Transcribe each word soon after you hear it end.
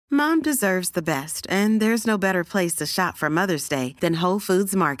Mom deserves the best, and there's no better place to shop for Mother's Day than Whole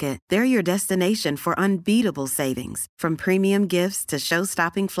Foods Market. They're your destination for unbeatable savings, from premium gifts to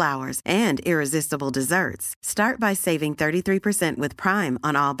show-stopping flowers and irresistible desserts. Start by saving 33% with Prime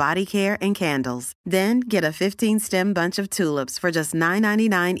on all body care and candles. Then get a 15-stem bunch of tulips for just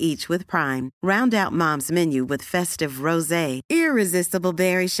 $9.99 each with Prime. Round out Mom's menu with festive rosé, irresistible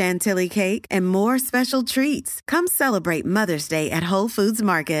berry chantilly cake, and more special treats. Come celebrate Mother's Day at Whole Foods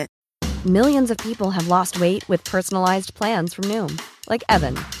Market. Millions of people have lost weight with personalized plans from Noom. Like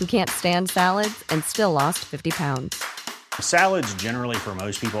Evan, who can't stand salads and still lost 50 pounds. Salads generally for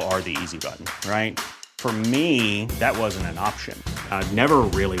most people are the easy button, right? For me, that wasn't an option. I never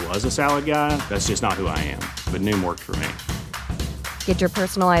really was a salad guy. That's just not who I am. But Noom worked for me. Get your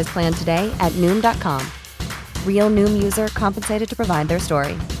personalized plan today at Noom.com. Real Noom user compensated to provide their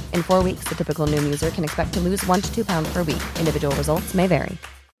story. In 4 weeks, the typical Noom user can expect to lose 1 to 2 pounds per week. Individual results may vary.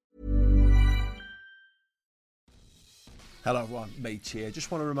 Hello everyone, Mate here. Just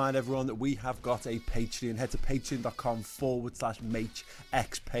want to remind everyone that we have got a Patreon. Head to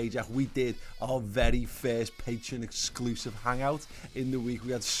patreon.com/MateXPager. We did our very first Patreon exclusive hangout in the week.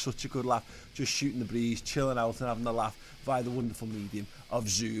 We had such a good laugh, just shooting the breeze, chilling out and having a laugh via the wonderful medium of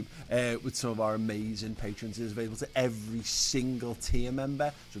Zoom with some of our amazing patrons. It is available to every single tier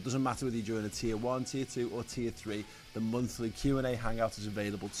member, so it doesn't matter whether you join a tier 1, tier 2 or tier 3. The monthly Q&A hangout is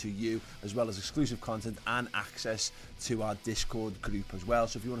available to you, as well as exclusive content and access to our Discord group as well.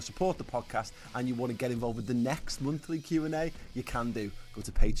 So if you want to support the podcast and you want to get involved with the next monthly Q&A, you can do. Go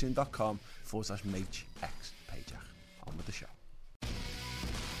to patreon.com/MateXPager. On with the show.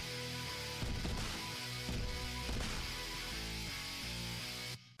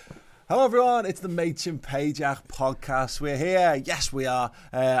 Hello everyone, it's the Mates and Pajak podcast. We're here, yes we are,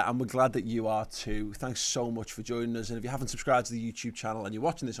 and we're glad that you are too. Thanks so much for joining us, and if you haven't subscribed to the YouTube channel and you're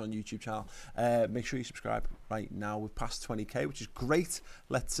watching this on YouTube channel, make sure you subscribe right now. We've passed 20k, which is great.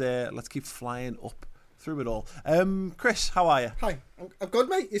 Let's keep flying up through it all. Chris, how are you? Hi, I'm good,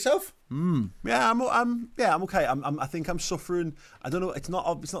 mate. Yourself? Yeah, I'm okay. I think I'm suffering. I don't know. It's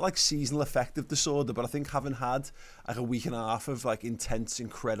not like seasonal affective disorder, but I think having had like a week and a half of like intense,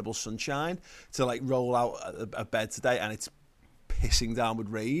 incredible sunshine to like roll out a bed today, and it's pissing down with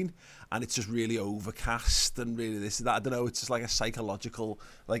rain, and it's just really overcast and really this and that. I don't know. It's just like a psychological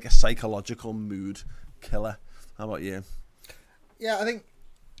mood killer. How about you? Yeah, I think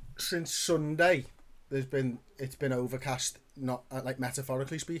since Sunday it's been overcast, not like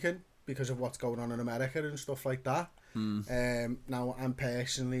metaphorically speaking, because of what's going on in America and stuff like that. Now I'm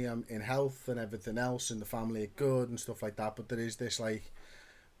in health and everything else, and the family are good and stuff like that, but there is this like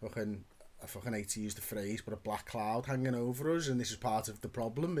I fucking hate to use the phrase, but a black cloud hanging over us, and this is part of the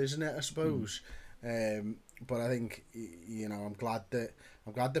problem, isn't it, I suppose. But I think, you know, I'm glad that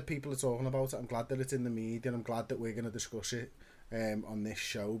people are talking about it. I'm glad that it's in the media, and I'm glad that we're going to discuss it on this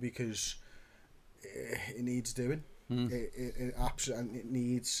show, because it needs doing. It absolutely, it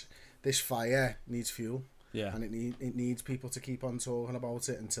needs, this fire needs fuel. Yeah. And it needs people to keep on talking about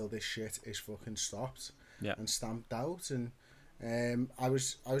it until this shit is fucking stopped. Yeah. And stamped out. And I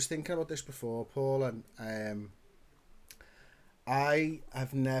was thinking about this before, Paul, and I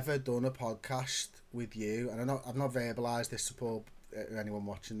have never done a podcast with you, and I've not verbalised this to Paul, anyone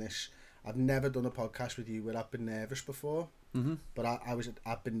watching this. I've never done a podcast with you where I've been nervous before. But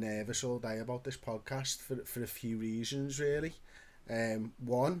I've been nervous all day about this podcast for a few reasons, really.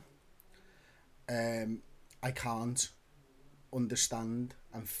 One, I can't understand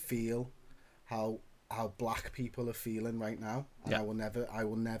and feel how black people are feeling right now, and I will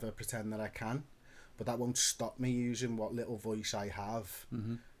never pretend that I can. But that won't stop me using what little voice I have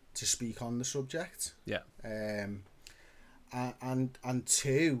to speak on the subject. Yeah. And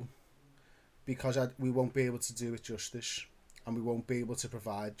two, because we won't be able to do it justice. And we won't be able to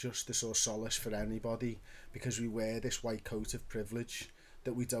provide justice or solace for anybody, because we wear this white coat of privilege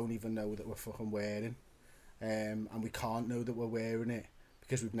that we don't even know that we're fucking wearing. And we can't know that we're wearing it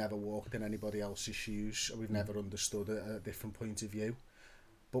because we've never walked in anybody else's shoes, or we've never understood it at a different point of view.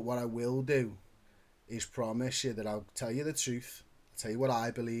 But what I will do is promise you that I'll tell you the truth. I'll tell you what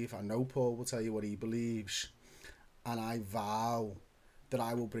I believe. I know Paul will tell you what he believes. And I vow that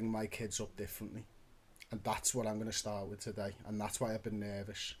I will bring my kids up differently. And that's what I'm going to start with today, and that's why I've been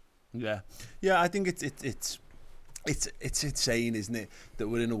nervous. Yeah. I think it's insane, isn't it, that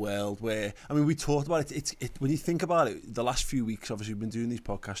we're in a world where, I mean, we talked about it. It's when you think about it, the last few weeks, obviously, we've been doing these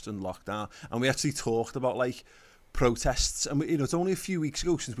podcasts in lockdown, and we actually talked about like protests, and it's only a few weeks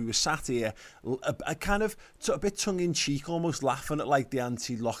ago since we were sat here, a kind of a bit tongue-in-cheek, almost laughing at like the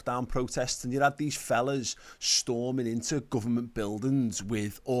anti-lockdown protests, and you had these fellas storming into government buildings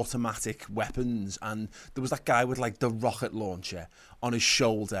with automatic weapons, and there was that guy with like the rocket launcher on his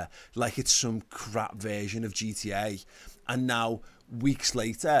shoulder, like it's some crap version of GTA. And now, weeks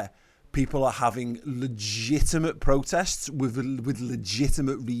later, people are having legitimate protests with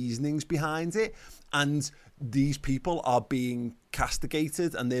legitimate reasonings behind it, and these people are being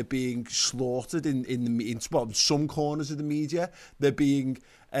castigated and they're being slaughtered in some corners of the media. They're being,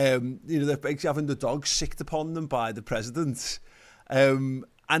 they're basically having the dogs sicked upon them by the president. And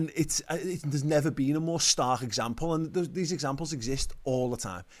there's never been a more stark example, and these examples exist all the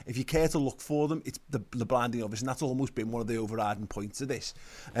time. If you care to look for them, it's the blinding obvious, and that's almost been one of the overriding points of this.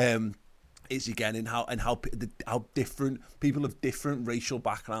 Is again in how different people of different racial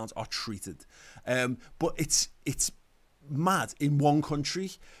backgrounds are treated, but it's mad in one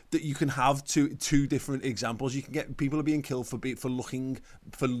country that you can have two different examples. You can get people are being killed for looking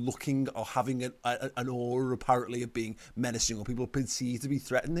or having an aura apparently of being menacing, or people perceived to be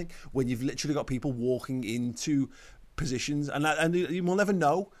threatening, when you've literally got people walking into positions, and you will never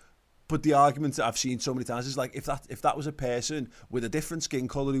know. But the argument that I've seen so many times is like, if that was a person with a different skin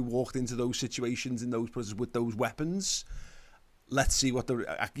colour who walked into those situations in those places with those weapons, let's see what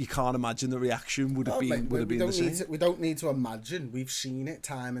you can't imagine the reaction would have been the same. We don't need to imagine. We've seen it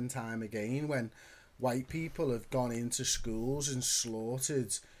time and time again when white people have gone into schools and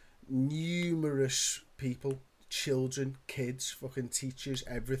slaughtered numerous people, children, kids, fucking teachers,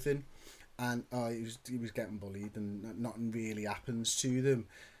 everything, and he was getting bullied and nothing really happens to them.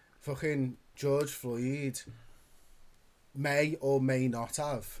 Fucking George Floyd may or may not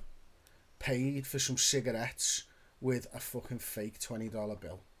have paid for some cigarettes with a fucking fake $20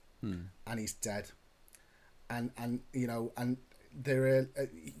 bill, and he's dead. And there are,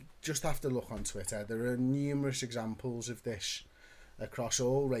 just have to look on Twitter, there are numerous examples of this across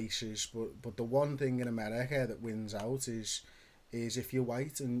all races, but the one thing in America that wins out is if you're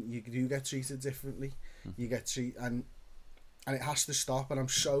white and you do get treated differently, you get treated, and it has to stop. And I'm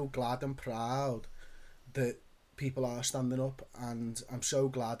so glad and proud that people are standing up, and I'm so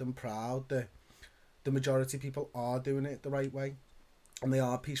glad and proud that the majority of people are doing it the right way, and they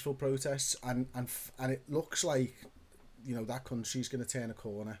are peaceful protests, and it looks like, that country's going to turn a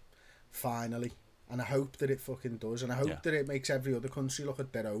corner finally, and I hope that it fucking does, and I hope that it makes every other country look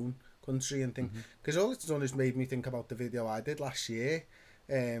at their own country and think, because all it's done is made me think about the video I did last year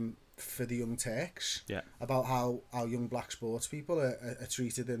for the Young Turks, about how young black sports people are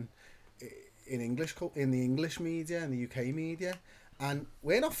treated in the English media and the UK media, and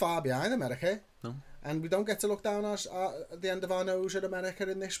we're not far behind America. No. And we don't get to look down at the end of our nose at America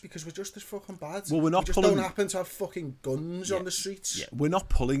in this, because we're just as fucking bad. Well, we don't happen to have fucking guns on the streets. Yeah. We're not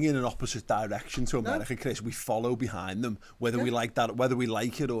pulling in an opposite direction to America, Chris. We follow behind them, whether we like that, whether we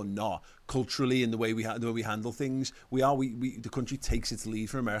like it or not. Culturally, in the way we handle things, the country takes its lead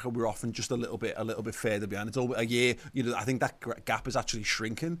from America. We're often just a little bit further behind. It's over a year. I think that gap is actually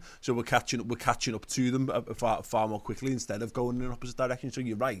shrinking, so we're catching up to them far more quickly instead of going in an opposite direction. So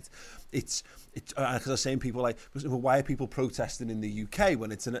you're right. It's because I was saying, people like, why are people protesting in the UK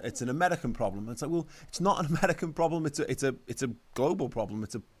when it's an American problem? And it's like, well, it's not an American problem. It's a global problem.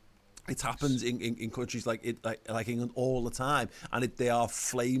 It happens in countries like England all the time, and they are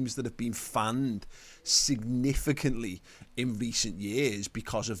flames that have been fanned significantly in recent years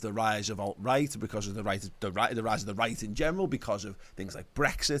because of the rise of alt-right, because of the rise of the right in general, because of things like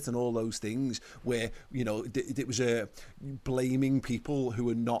Brexit and all those things, where it was blaming people who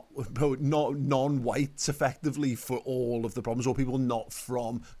are not non-whites effectively for all of the problems, or people not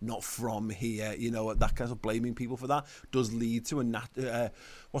from here. That kind of blaming people for that does lead to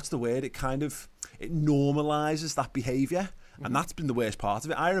what's the word? It normalises that behaviour. And that's been the worst part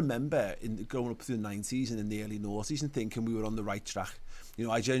of it. I remember going up through the 90s and in the early noughties and thinking we were on the right track.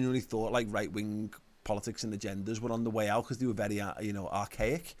 I genuinely thought like right-wing politics and agendas were on the way out because they were very,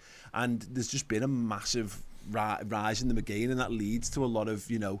 archaic. And there's just been a massive rise in them again, and that leads to a lot of,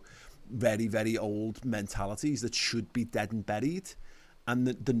 very, very old mentalities that should be dead and buried. And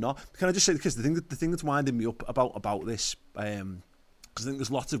they're not. Can I just say, because the thing that's winding me up about this, because I think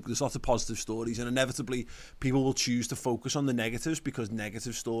there's lots of positive stories, and inevitably people will choose to focus on the negatives because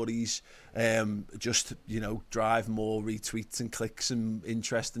negative stories just drive more retweets and clicks and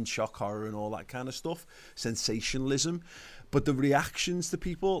interest and shock horror and all that kind of stuff, sensationalism. But the reactions to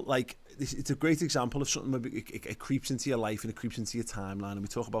people, like it's a great example of something where it creeps into your life and it creeps into your timeline, and we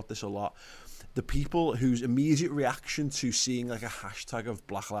talk about this a lot. The people whose immediate reaction to seeing like a hashtag of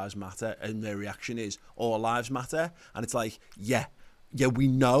Black Lives Matter, and their reaction is All Lives Matter, and it's like, yeah, we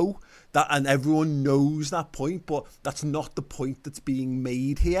know that, and everyone knows that point, but that's not the point that's being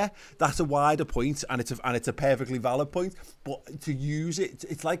made here. That's a wider point, and it's a perfectly valid point. But to use it,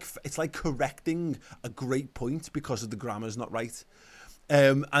 it's like correcting a great point because of the grammar's not right.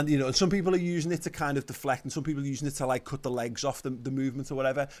 And some people are using it to kind of deflect, and some people are using it to like cut the legs off the movement or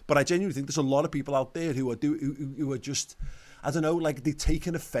whatever. But I genuinely think there's a lot of people out there who are just, I don't know, like they've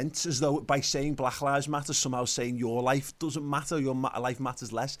taken offence as though by saying Black Lives Matter, somehow saying your life doesn't matter, your life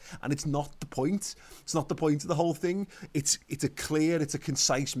matters less. And it's not the point. It's not the point of the whole thing. It's a clear, it's a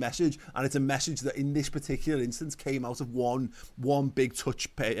concise message. And it's a message that in this particular instance came out of one big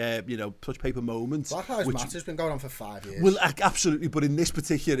touch paper moment. Black Lives Matter has been going on for 5 years. Well, absolutely. But in this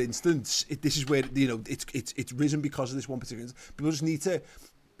particular instance, this is where, it's risen because of this one particular instance. People just need to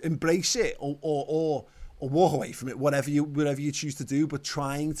embrace it or walk away from it, whatever you choose to do, but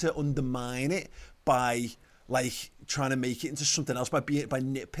trying to undermine it by like trying to make it into something else by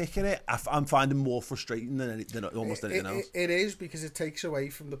nitpicking it, I'm finding more frustrating than almost anything else. It is, because it takes away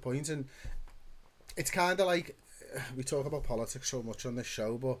from the point, and it's kind of like, we talk about politics so much on this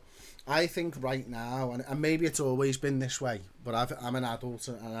show, but I think right now, and maybe it's always been this way, but I'm an adult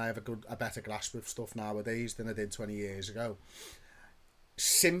and I have a better grasp of stuff nowadays than I did 20 years ago.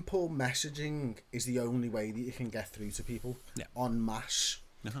 Simple messaging is the only way that you can get through to people en masse.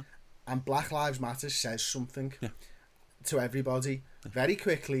 And Black Lives Matter says something to everybody very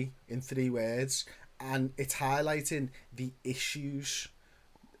quickly in 3 words, and it's highlighting the issues.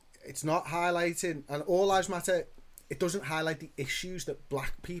 It's not highlighting, and All Lives Matter, it doesn't highlight the issues that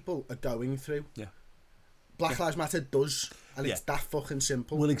black people are going through. Black Lives Matter does, and it's that fucking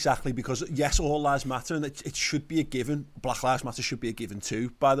simple. Well, exactly, because yes, all lives matter, and it should be a given. Black Lives Matter should be a given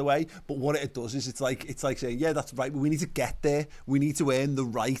too, by the way. But what it does is it's like saying, yeah, that's right, but we need to get there. We need to earn the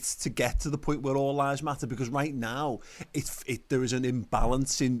right to get to the point where all lives matter, because right now there is an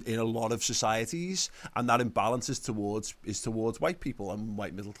imbalance in a lot of societies, and that imbalance is towards white people and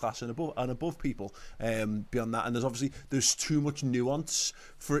white middle class and above people. Beyond that, and there's too much nuance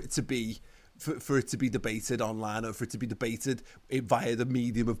for it to be. For it to be debated online, or for it to be debated via the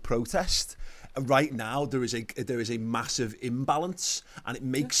medium of protest. Right now, there is a massive imbalance, and it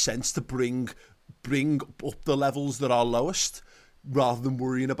makes sense to bring up the levels that are lowest, rather than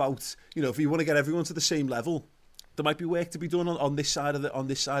worrying about, if you want to get everyone to the same level, there might be work to be done on this side of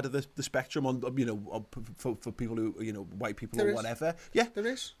the spectrum, for people who, white people or whatever. Yeah, there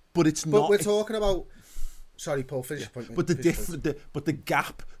is. But it's not. But we're talking about. Sorry, Paul, finish your point. But the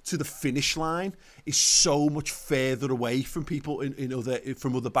gap to the finish line is so much further away from people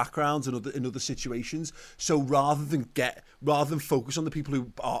from other backgrounds and in other situations. So rather than focus on the people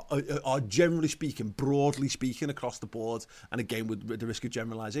who are generally speaking, broadly speaking, across the board, and again with the risk of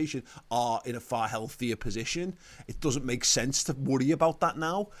generalisation, are in a far healthier position, it doesn't make sense to worry about that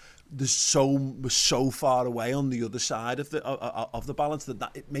now. We're so far away on the other side of the balance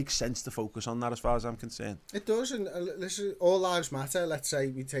that it makes sense to focus on that, as far as I'm concerned. It does, and listen, All Lives Matter. Let's say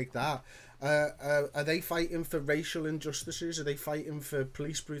we take that. Are they fighting for racial injustices? Are they fighting for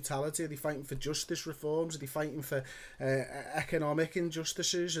police brutality? Are they fighting for justice reforms? Are they fighting for economic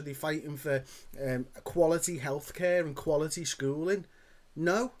injustices? Are they fighting for quality healthcare and quality schooling?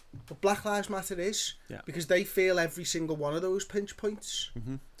 No, but Black Lives Matter is, because they feel every single one of those pinch points.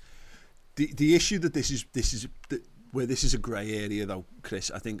 Mm-hmm. The issue that this is where this is a grey area, though,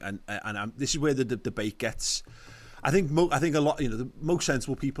 Chris, I think, and this is where the debate gets. I think a lot, the most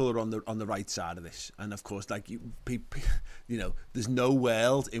sensible people are on the right side of this, and of course, like there's no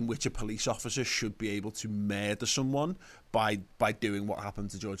world in which a police officer should be able to murder someone by doing what happened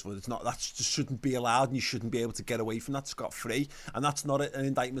to George Floyd. That just shouldn't be allowed, and you shouldn't be able to get away from that scot-free. And that's not an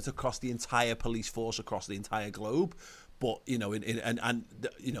indictment across the entire police force across the entire globe. But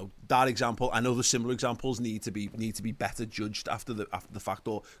that example and other similar examples need to be better judged after the fact,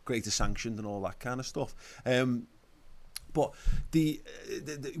 or greater sanctioned and all that kind of stuff. But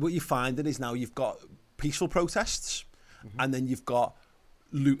what you're finding is now you've got peaceful protests, and then you've got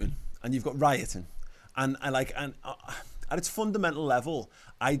looting, and you've got rioting, and at its fundamental level,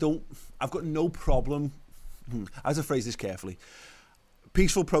 I've got no problem. I have to phrase this carefully.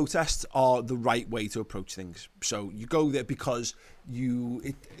 peaceful protests are the right way to approach things. So you go there because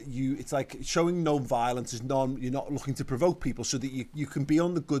it's like showing no violence is you're not looking to provoke people, so that you can be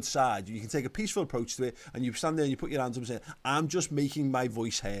on the good side. You can take a peaceful approach to it, and you stand there and you put your hands up and say, I'm just making my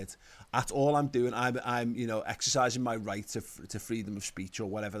voice heard. That's all I'm doing. I'm exercising my right to freedom of speech, or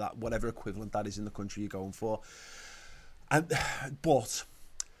whatever equivalent that is in the country you're going for. But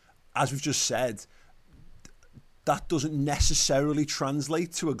as we've just said, that doesn't necessarily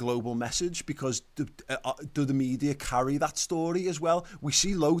translate to a global message, because do the media carry that story as well? We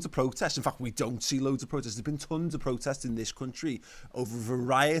see loads of protests. In fact, we don't see loads of protests. There's been tons of protests in this country over a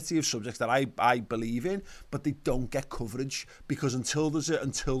variety of subjects that I believe in, but they don't get coverage, because until there's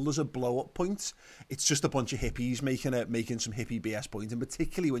a blow-up point, it's just a bunch of hippies making some hippie BS point, and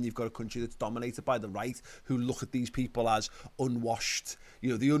particularly when you've got a country that's dominated by the right, who look at these people as unwashed,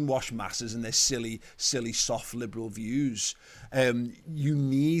 the unwashed masses and their silly, soft liberal views. I think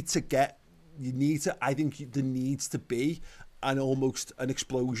there needs to be almost an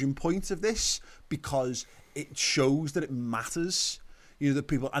explosion point of this, because it shows that it matters. That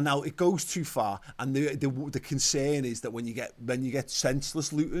people, and now it goes too far, and the concern is that when you get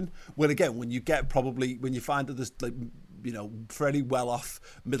senseless looting, when you find that there's fairly well-off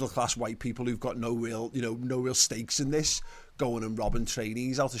middle-class white people who've got no real stakes in this, going and robbing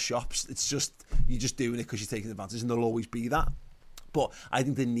trainees out of shops. It's just, you're just doing it because you're taking advantage, and there'll always be that. But I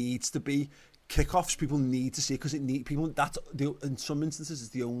think there needs to be kickoffs. People need to see it, because in some instances,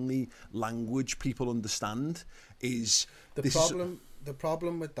 it's the only language people understand. The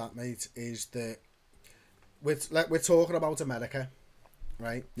problem with that, mate, is that we're talking about America,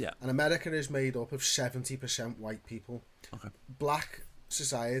 right? Yeah. And America is made up of 70% white people. Okay. Black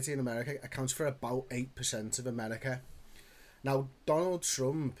society in America accounts for about 8% of America. Now, Donald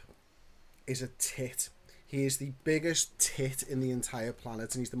Trump is a tit. He is the biggest tit in the entire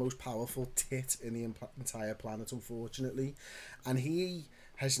planet, and he's the most powerful tit in the entire planet, unfortunately. And he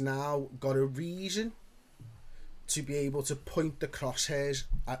has now got a reason to be able to point the crosshairs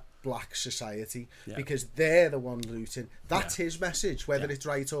at black society, because they're the one looting. That's his message, whether it's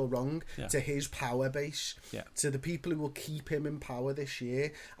right or wrong, to his power base, to the people who will keep him in power this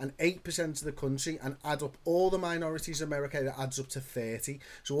year. And 8% of the country, and add up all the minorities in America, it adds up to 30.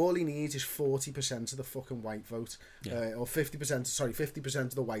 So all he needs is 40% of the fucking white vote, or 50%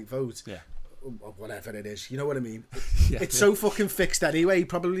 of the white vote. Or whatever it is, you know what I mean? It's so fucking fixed anyway. He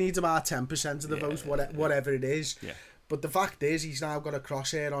probably needs about 10% of the vote, whatever it is. But the fact is, he's now got a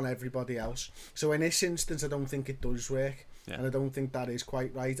crosshair on everybody else. So in this instance, I don't think it does work, and I don't think that is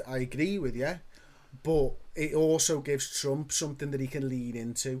quite right. I agree with you, but it also gives Trump something that he can lean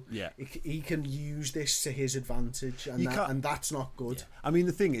into. He can use this to his advantage, and that's not good. I mean,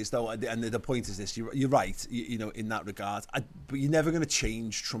 the thing is, though, and the point is this: you're right, in that regard. But you're never going to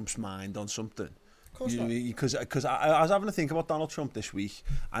change Trump's mind on something. Of course not. Because I was having to think about Donald Trump this week,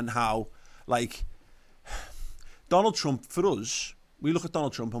 and how, like, Donald Trump, for us, we look at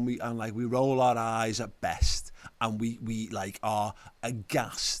Donald Trump and we roll our eyes at best, and we are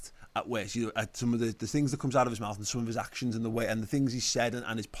aghast at at some of the things that comes out of his mouth, and some of his actions, and the way, and the things he said,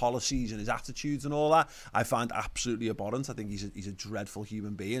 and his policies and his attitudes and all that. I find absolutely abhorrent. I think he's a dreadful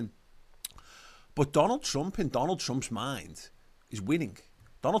human being. But Donald Trump, in Donald Trump's mind, is winning.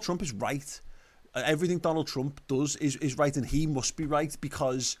 Donald Trump is right. Everything Donald Trump does is right, and he must be right,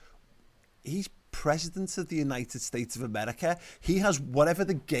 because he's President of the United States of America. He has, whatever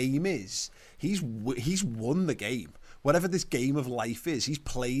the game is, he's won the game. Whatever this game of life is, he's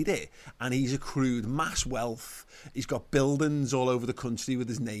played it, and he's accrued mass wealth. He's got buildings all over the country with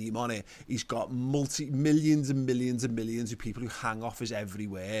his name on it. He's got millions and millions and millions of people who hang off his every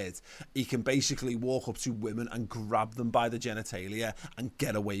word. He can basically walk up to women and grab them by the genitalia and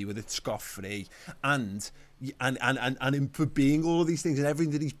get away with it scot-free. And for being all of these things and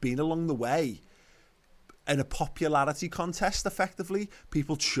everything that he's been along the way, in a popularity contest, effectively,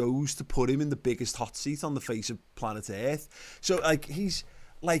 people chose to put him in the biggest hot seat on the face of planet Earth. So, like, he's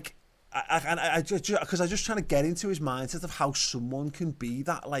like, because I'm just trying to get into his mindset of how someone can be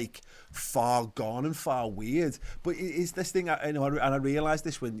that, like, far gone and far weird. But it's this thing, and I realised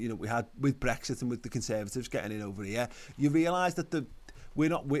this when we had with Brexit and with the Conservatives getting in over here. You realise that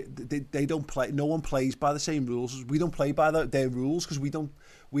they don't play. No one plays by the same rules. We don't play by their rules, because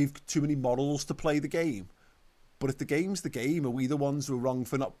we've too many models to play the game. But if the game's the game, are we the ones who are wrong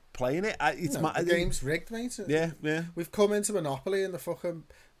for not playing it? The game's rigged, mate. Yeah. We've come into Monopoly and the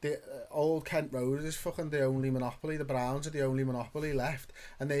old Kent Road is fucking the only monopoly. The Browns are the only monopoly left,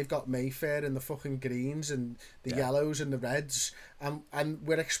 and they've got Mayfair and the fucking greens and the yellows and the reds, and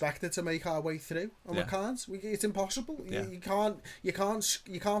we're expected to make our way through, and we can't. It's impossible. Yeah. You can't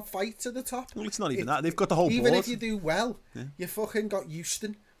fight to the top. Well, it's not even that. They've got the whole board. Even if you do well, you fucking got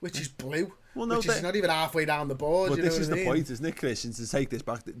Euston, which is blue. Well, no, which is not even halfway down the board. But this is the point, isn't it, Chris? And to take this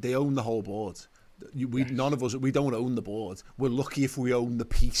back, they own the whole board. None of us, we don't own the board. We're lucky if we own the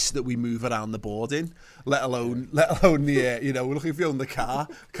piece that we move around the board in, let alone the we're lucky if we own the car.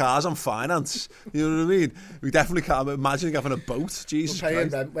 Cars on finance, you know what I mean? We definitely can't imagine having a boat. Jesus Christ. We're paying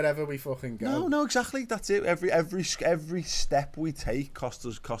Christ. rent wherever we fucking go. No, exactly. That's it. Every step we take costs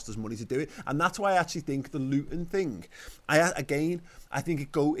us money to do it, and that's why I actually think the Luton thing. I think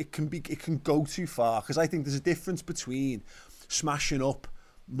it can go too far, because I think there's a difference between smashing up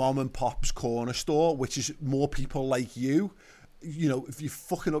mom and pop's corner store, which is more people like you. You know, if you're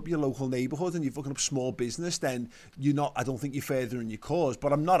fucking up your local neighbourhood and you're fucking up small business, then I don't think you're furthering your cause.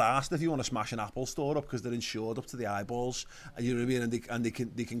 But I'm not asked if you want to smash an Apple store up, because they're insured up to the eyeballs, you know what I mean, and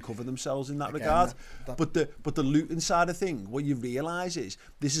they can cover themselves in that regard. But the Luton side of thing, what you realise is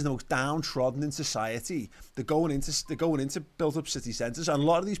this is the most downtrodden in society. They're going into built up city centres, and a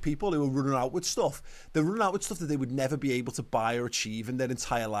lot of these people who are running out with stuff, they're running out with stuff that they would never be able to buy or achieve in their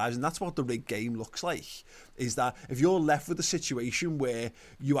entire lives, and that's what the rigged game looks like. Is that if you're left with a situation where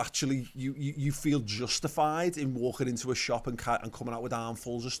you actually you feel justified in walking into a shop and coming out with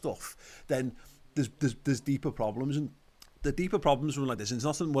armfuls of stuff, then there's deeper problems. And the deeper problems run like this, and it's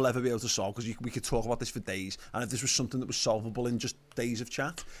nothing we'll ever be able to solve, because we could talk about this for days, and if this was something that was solvable in just days of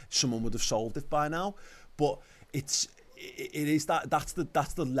chat, someone would have solved it by now. But that's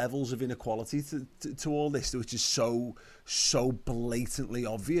the levels of inequality to all this, which is so blatantly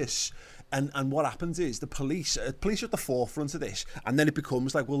obvious. And what happens is the police are at the forefront of this, and then it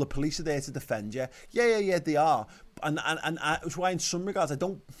becomes like, well, the police are there to defend you. Yeah, they are. And that's why in some regards I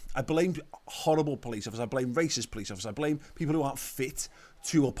blame horrible police officers, I blame racist police officers, I blame people who aren't fit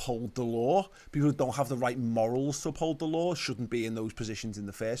to uphold the law. People who don't have the right morals to uphold the law shouldn't be in those positions in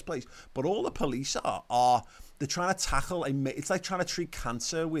the first place. But all the police are they're trying to tackle it's like trying to treat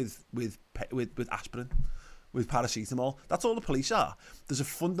cancer with aspirin, with paracetamol. That's all the police are. There's a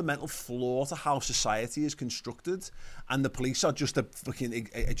fundamental flaw to how society is constructed, and the police are just a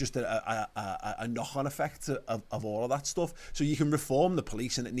knock-on effect of all of that stuff. So you can reform the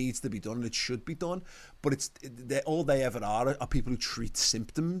police, and it needs to be done, and it should be done, but all they ever are people who treat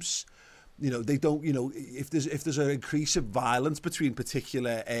symptoms. You know, they don't, you know, if there's an increase of violence between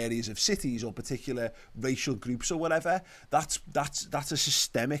particular areas of cities or particular racial groups or whatever, that's a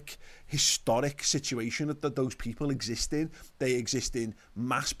systemic, historic situation that those people exist in. They exist in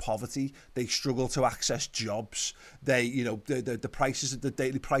mass poverty. They struggle to access jobs. They, you know, the prices, the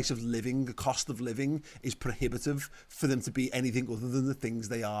daily price of living, the cost of living is prohibitive for them to be anything other than the things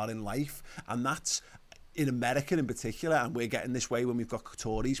they are in life. And that's, in America in particular, and we're getting this way when we've got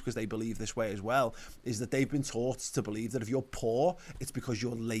Tories because they believe this way as well, is that they've been taught to believe that if you're poor, it's because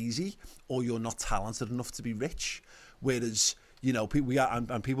you're lazy or you're not talented enough to be rich. Whereas, you know,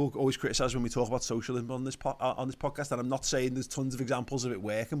 people always criticise when we talk about socialism on this podcast, and I'm not saying there's tons of examples of it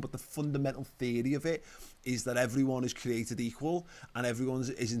working, but the fundamental theory of it is that everyone is created equal and everyone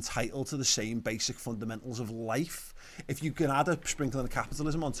is entitled to the same basic fundamentals of life. If you can add a sprinkling of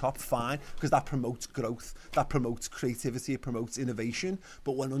capitalism on top, fine, because that promotes growth, that promotes creativity, it promotes innovation.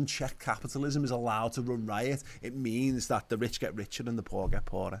 But when unchecked capitalism is allowed to run riot, it means that the rich get richer and the poor get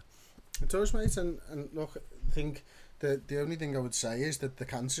poorer. It does, mate, and look, I think the only thing I would say is that the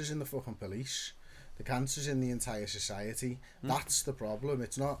cancer's in the fucking police. The cancer's in the entire society. That's the problem.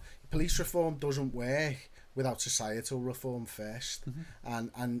 It's not... Police reform doesn't work without societal reform first,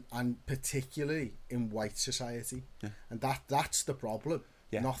 and particularly in white society. Yeah. And that's the problem.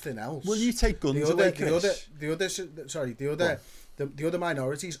 Yeah. Nothing else. Well, you take guns away, Chris. The other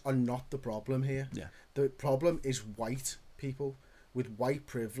minorities are not the problem here. Yeah. The problem is white people with white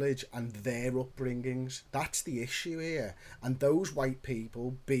privilege and their upbringings. That's the issue here. And those white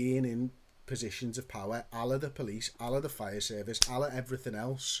people being in positions of power, a la the police, a la the fire service, a la everything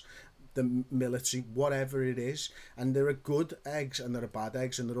else, the military, whatever it is. And there are good eggs and there are bad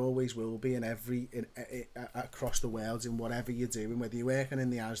eggs, and there always will be in across the world, in whatever you're doing, whether you're working in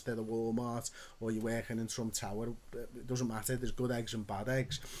the Asda, the Walmart, or you're working in Trump Tower. It doesn't matter. There's good eggs and bad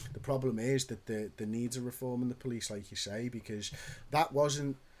eggs. The problem is that the needs of reform in the police, like you say, because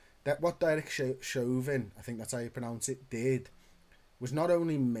what Derek Chauvin, I think that's how you pronounce it, did was not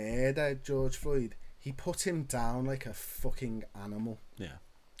only murder George Floyd, he put him down like a fucking animal. Yeah.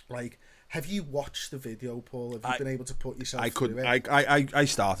 Like, have you watched the video, Paul? Have you been able to put yourself through it? I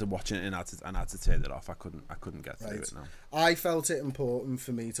started watching it and had to turn it off. I couldn't get through it now. I felt it important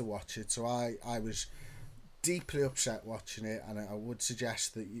for me to watch it, so I was deeply upset watching it, and I would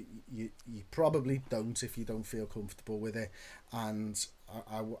suggest that you probably don't if you don't feel comfortable with it. And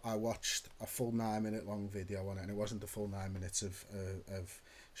I watched a full 9-minute long video on it, and it wasn't the full 9 minutes of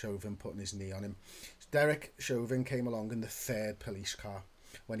Chauvin putting his knee on him. Derek Chauvin came along in the 3rd police car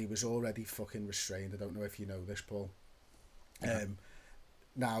when he was already fucking restrained. I don't know if you know this, Paul. Yeah.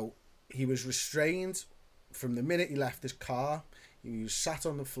 Now, he was restrained from the minute he left his car. He was sat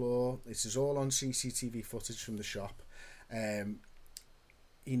on the floor. This is all on CCTV footage from the shop.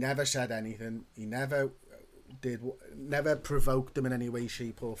 He never said anything. He never provoked them in any way,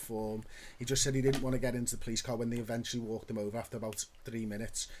 shape or form. He just said he didn't want to get into the police car when they eventually walked him over after about 3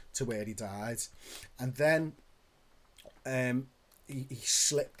 minutes to where he died. And then he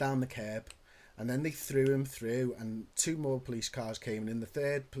slipped down the curb, and then they threw him through, and 2 more police cars came in. The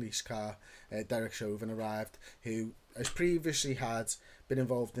 3rd police car, Derek Chauvin, arrived, who has previously had been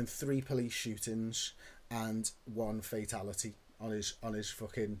involved in 3 police shootings and 1 fatality on his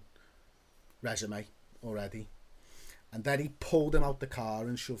fucking resume already. And then he pulled him out the car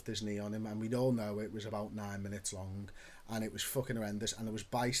and shoved his knee on him, and we'd all know it was about 9 minutes long, and it was fucking horrendous. And there was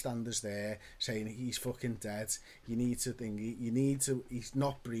bystanders there saying, he's fucking dead, you need to, he's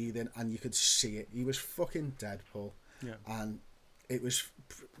not breathing, and you could see it. He was fucking dead, Paul. Yeah. And it was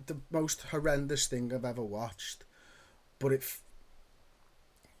the most horrendous thing I've ever watched. But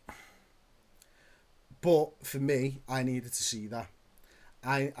for me, I needed to see that.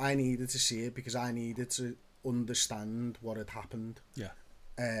 I needed to see it because I needed to understand what had happened. Yeah.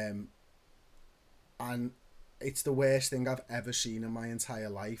 And it's the worst thing I've ever seen in my entire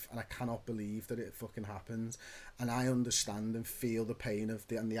life, and I cannot believe that it fucking happened. And I understand and feel the pain of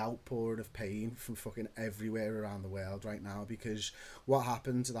the outpouring of pain from fucking everywhere around the world right now, because what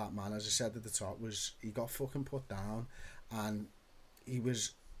happened to that man, as I said at the top, was he got fucking put down, and he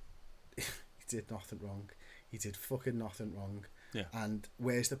did nothing wrong. He did fucking nothing wrong. Yeah. And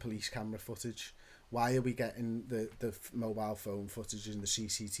where's the police camera footage? Why are we getting the mobile phone footage in the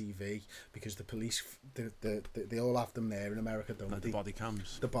CCTV? Because the police, they all have them there in America, don't like they? The body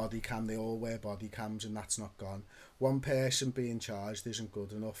cams. The body cam, they all wear body cams, and that's not gone. 1 person being charged isn't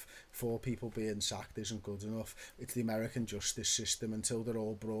good enough. 4 people being sacked isn't good enough. It's the American justice system. Until they're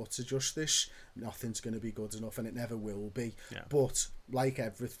all brought to justice, nothing's going to be good enough, and it never will be. Yeah. But like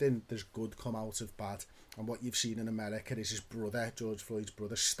everything, there's good come out of bad. And what you've seen in America is his brother, George Floyd's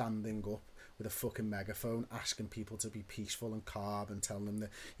brother, standing up with a fucking megaphone, asking people to be peaceful and calm, and telling them that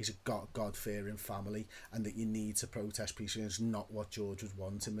he's a God-fearing family and that you need to protest peacefully. It's not what George would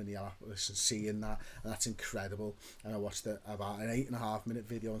want in Minneapolis, and seeing that, and that's incredible. And I watched about an 8.5-minute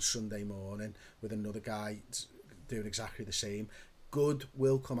video on Sunday morning with another guy doing exactly the same. Good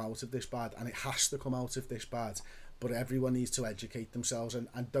will come out of this bad, and it has to come out of this bad. But everyone needs to educate themselves, and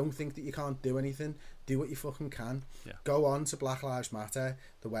don't think that you can't do anything. Do what you fucking can. Yeah. Go on to Black Lives Matter,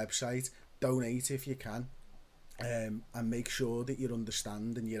 the website, donate if you can, and make sure that you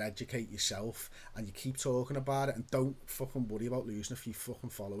understand and you educate yourself, and you keep talking about it, and don't fucking worry about losing a few fucking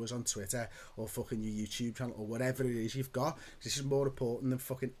followers on Twitter or fucking your YouTube channel or whatever it is you've got. This is more important than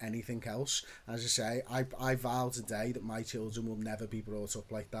fucking anything else. As I say, I vow today that my children will never be brought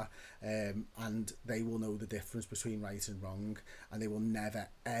up like that, and they will know the difference between right and wrong, and they will never,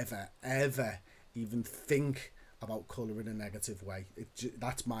 ever, ever even think about colour in a negative way.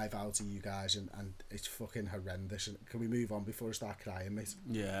 That's my vow to you guys, and it's fucking horrendous. And can we move on before I start crying, mate?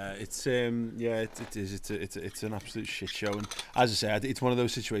 Yeah, it is. It's an absolute shit show. And as I said, it's one of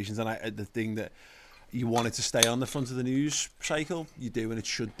those situations. And the thing that you want it to stay on the front of the news cycle, you do, and it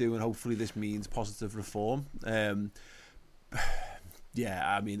should do. And hopefully, this means positive reform.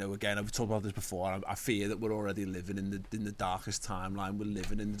 Yeah, I mean, again, I've talked about this before. I fear that we're already living in the darkest timeline. We're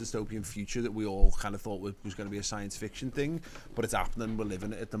living in the dystopian future that we all kind of thought was going to be a science fiction thing, but it's happening. We're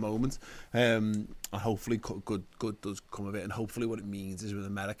living it at the moment, and hopefully, good does come of it. And hopefully, what it means is with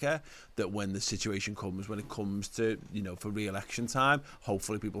America, that when the situation comes, when it comes to for re-election time,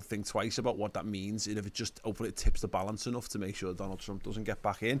 hopefully people think twice about what that means. And if it hopefully it tips the balance enough to make sure Donald Trump doesn't get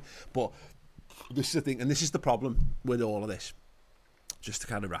back in. But this is the thing, and this is the problem with all of this. Just to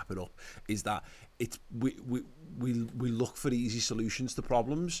kind of wrap it up, is that we look for easy solutions to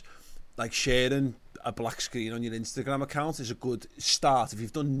problems, like sharing a black screen on your Instagram account is a good start. If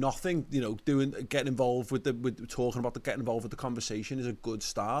you've done nothing, you know, getting involved with talking about getting involved with the conversation is a good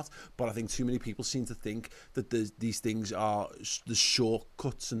start. But I think too many people seem to think that these things are the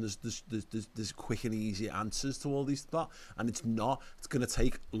shortcuts and there's quick and easy answers to all these stuff, and it's not. It's going to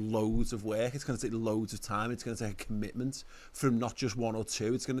take loads of work. It's going to take loads of time. It's going to take a commitment from not just one or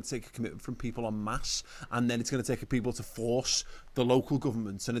two. It's going to take a commitment from people en masse, and then it's going to take people to force the local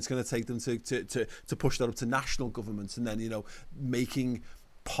governments, and it's going to take them to push that up to national governments, and then, you know, making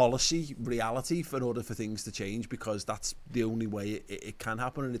policy reality in order for things to change, because that's the only way it can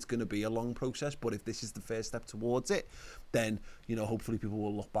happen, and it's going to be a long process. But if this is the first step towards it, then, you know, hopefully people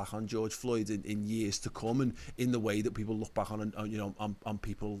will look back on George Floyd in years to come, and in the way that people look back on you know, on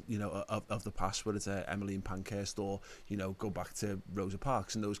people, you know, of the past, whether it's Emily in Pankhurst, or, you know, go back to Rosa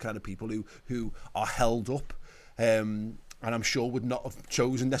Parks and those kind of people who are held up, and I'm sure would not have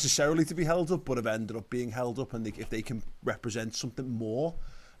chosen necessarily to be held up, but have ended up being held up. And if they can represent something more,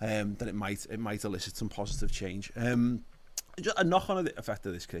 then it might elicit some positive change. Just a knock-on effect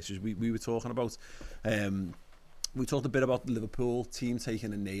of this, Chris, is we were talking about. We talked a bit about the Liverpool team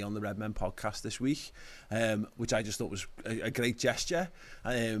taking a knee on the Redmen podcast this week, which I just thought was a great gesture.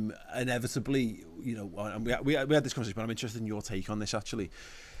 Inevitably, you know, and we had this conversation, but I'm interested in your take on this, actually.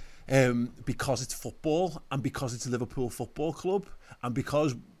 Because it's football, and because it's a Liverpool Football Club, and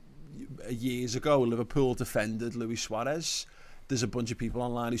because years ago Liverpool defended Luis Suarez, there's a bunch of people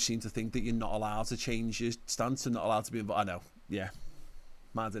online who seem to think that you're not allowed to change your stance and not allowed to be involved. I know, yeah,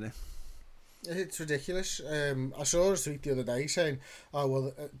 mad, isn't it? It's ridiculous. I saw a tweet the other day saying, "Oh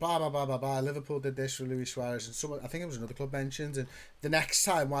well, blah blah blah blah blah. Liverpool did this for Luis Suarez," and someone, I think it was another club, mentioned, and the next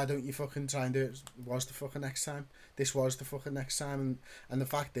time, why don't you fucking try and do it? Was the fucking next time? This was the fucking next time, and the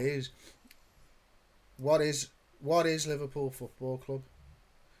fact is, what is Liverpool Football Club?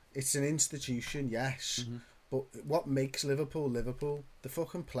 It's an institution, yes, but what makes Liverpool Liverpool? The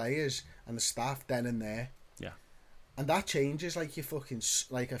fucking players and the staff then and there. Yeah. And that changes like a fucking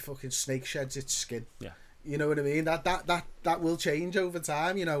snake sheds its skin. Yeah. You know what I mean? That will change over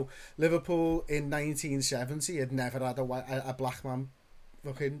time. You know, Liverpool in 1970 had never had a black man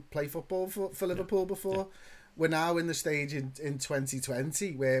fucking play football for Liverpool before. Yeah. We're now in the stage in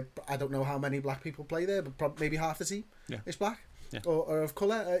 2020 where I don't know how many black people play there, but maybe half the team is black. Yeah. Or of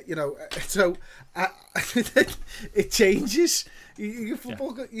colour, you know, so it changes. You're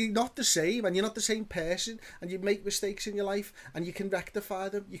not the same, and you're not the same person, and you make mistakes in your life, and you can rectify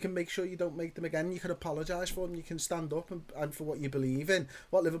them. You can make sure you don't make them again. You can apologise for them. You can stand up and for what you believe in.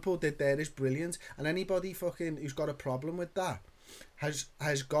 What Liverpool did there is brilliant, and anybody fucking who's got a problem with that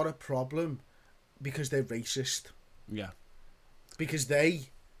has got a problem because they're racist. Yeah. Because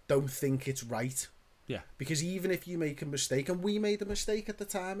they don't think it's right. Yeah. Because even if you make a mistake, and we made a mistake at the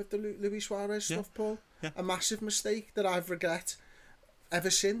time of the Luis Suarez stuff, Paul, a massive mistake that I've regret ever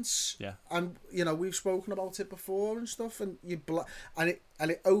since. Yeah. And you know, we've spoken about it before and stuff, and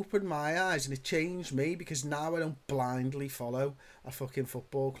it opened my eyes, and it changed me, because now I don't blindly follow a fucking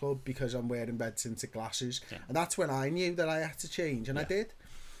football club because I'm wearing red tinted glasses, and that's when I knew that I had to change, and I did.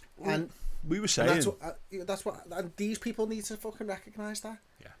 And we were saying that's what, and these people need to fucking recognise that.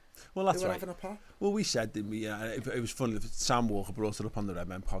 Yeah. Well, that's right. Well, we said, didn't we? It was funny. Sam Walker brought it up on the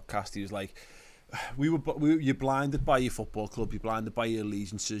Redmen podcast. He was like, "You're blinded by your football club. You're blinded by your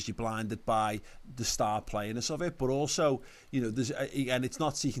allegiances. You're blinded by the star playerness of it. But also, you know, there's and it's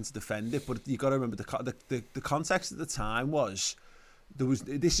not seeking to defend it, but you got to remember the context at the time was."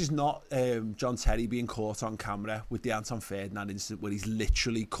 This is not John Terry being caught on camera with the Anton Ferdinand incident where he's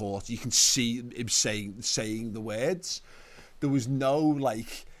literally caught. You can see him saying the words. There was no,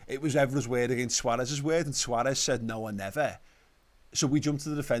 like, it was Evra's word against Suarez's word, and Suarez said no or never. So we jumped to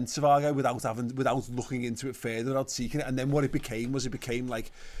the defensive argue without looking into it further, without seeking it. And then what it became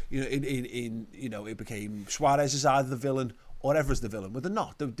like, you know, it became Suarez is either the villain or Evra's the villain. But they're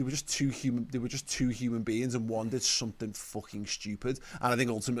not. They were just two human beings, and one did something fucking stupid. And I think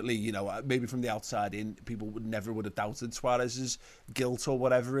ultimately, you know, maybe from the outside in, people would have doubted Suarez's guilt or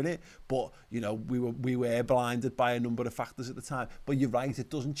whatever in it. But you know, we were blinded by a number of factors at the time. But you're right, it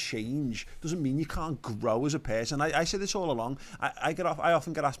doesn't change. Doesn't mean you can't grow as a person. I say this all along. I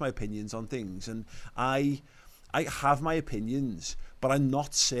often get asked my opinions on things, and I have my opinions, but I'm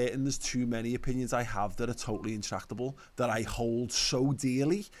not certain there's too many opinions I have that are totally intractable, that I hold so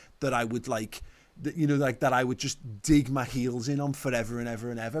dearly that I would that I would just dig my heels in on forever and ever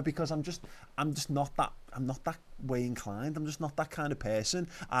and ever, because I'm not that way inclined. I'm just not that kind of person.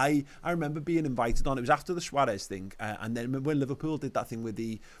 I remember being invited on. It was after the Suarez thing, and then when Liverpool did that thing with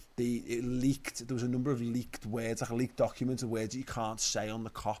it leaked. There was a number of leaked words, like a leaked document of words that you can't say on the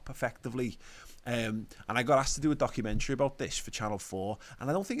cop effectively. And I got asked to do a documentary about this for Channel 4, and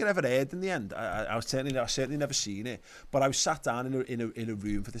I don't think it ever aired in the end. I certainly never seen it, but I was sat down in a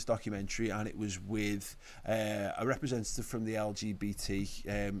room for this documentary, and it was with a representative from the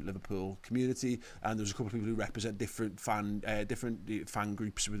LGBT Liverpool community, and there was a couple of people who represent different fan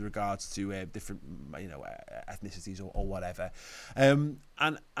groups with regards to different ethnicities or whatever. And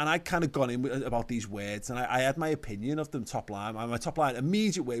I kind of gone in about these words, and I had my opinion of them top line. My top line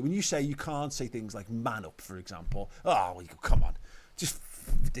immediate way, when you say you can't say things like man up, for example, oh, well, come on, it's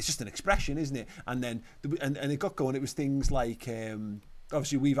just an expression, isn't it? And then and it got going. It was things like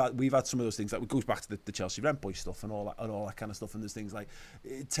obviously we've had some of those things, like it goes back to the Chelsea Rent Boy stuff and all that kind of stuff, and there's things like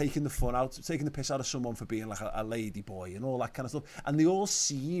taking the piss out of someone for being like a lady boy and all that kind of stuff, and they all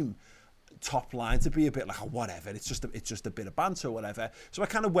seem top line to be a bit like, oh, whatever, it's just a bit of banter or whatever. So I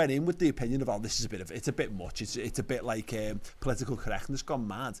kind of went in with the opinion of, oh, this is it's a bit much, it's a bit like political correctness gone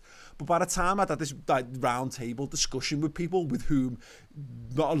mad. But by the time I'd had this round table discussion with people with whom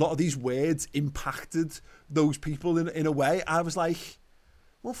not a lot of these words impacted those people in a way, I was like,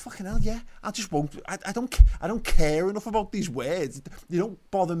 well, fucking hell, yeah. I just won't. I don't care enough about these words. They don't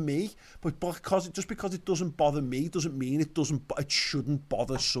bother me. But because it doesn't bother me doesn't mean it shouldn't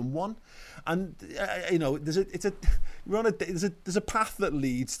bother someone. And there's a path that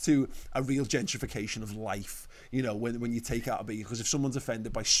leads to a real gentrification of life. When you take out a bit, because if someone's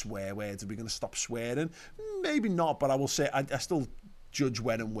offended by swear words, are we going to stop swearing? Maybe not. But I will say I still judge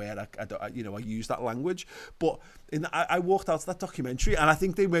when and where I use that language. But I walked out of that documentary, and I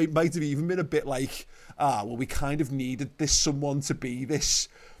think they might have even been a bit like, well, we kind of needed someone to be this.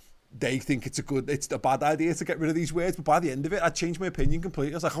 They think it's a bad idea to get rid of these words, but by the end of it, I changed my opinion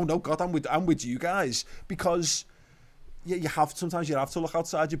completely. I was like, oh no, God, I'm with you guys, because sometimes you have to look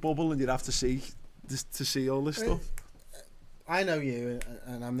outside your bubble, and you have to see all this stuff. I know you,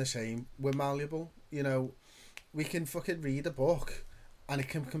 and I'm the same. We're malleable, we can fucking read a book and it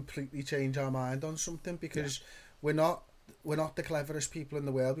can completely change our mind on something, because we're not the cleverest people in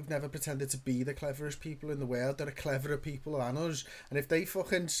the world. We've never pretended to be the cleverest people in the world. There are cleverer people than us, and if they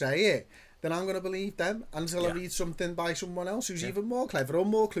fucking say it, then I'm going to believe them until I read something by someone else who's even more clever or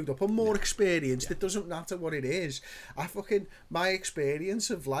more clued up or more experienced. It doesn't matter what it is. My experience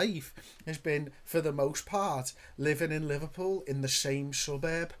of life has been, for the most part, living in Liverpool in the same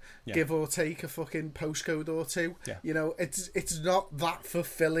suburb, give or take a fucking postcode or two. It's not that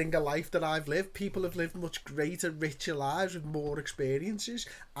fulfilling a life that I've lived. People have lived much greater, richer lives with more experiences,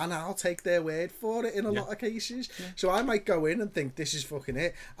 and I'll take their word for it in a lot of cases. So I might go in and think this is fucking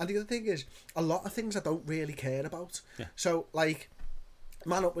it. And the other thing is, a lot of things I don't really care about. So, like,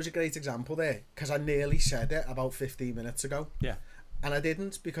 Man Up was a great example there, because I nearly said it about 15 minutes ago. And I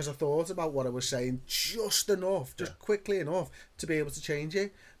didn't, because I thought about what I was saying just enough, quickly enough to be able to change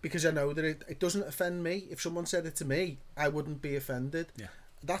it, because I know that it doesn't offend me. If someone said it to me, I wouldn't be offended.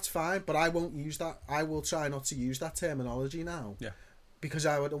 That's fine, but I won't use that. I will try not to use that terminology now, because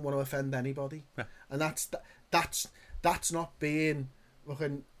I wouldn't want to offend anybody. And that's not being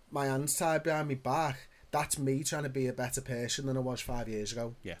fucking my hands tied behind my back. That's me trying to be a better person than I was 5 years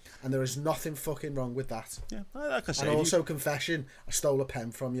ago. And there is nothing fucking wrong with that. Like I say, and also, confession, I stole a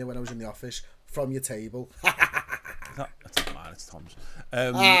pen from you when I was in the office, from your table. That's not mine, it's Tom's.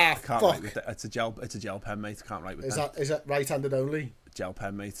 I can't fuck. Write with it. It's a gel pen, mate. Can't write with it. Is that right-handed only? Gel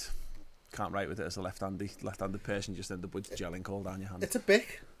pen, mate. Can't write with it as a left-handed person. Just end up with gel ink all down your hand. It's a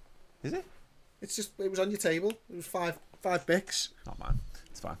Bic. Is it? It was on your table. It was five Bics. Not mine.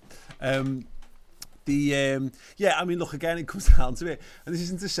 It's fine. I mean, look, again, it comes down to it, and this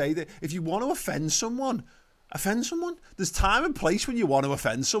isn't to say that if you want to offend someone. There's time and place when you want to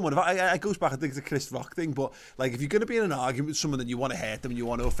offend someone. It goes back, I think, to the Chris Rock thing, but like, if you're going to be in an argument with someone and you want to hurt them and you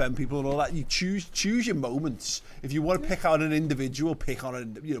want to offend people and all that, you choose your moments. If you want to pick on an individual, pick on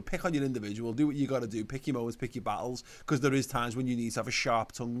your individual. Do what you got to do. Pick your moments, pick your battles, because there is times when you need to have a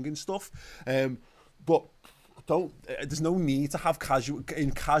sharp tongue and stuff. But there's no need to have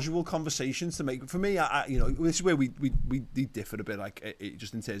casual conversations to make. For me, this is where we differ a bit, like,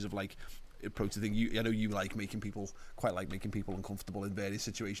 just in terms of like approach to thing. I know you like making people uncomfortable in various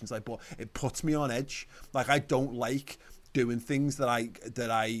situations, like, but it puts me on edge. Like, I don't like doing things that I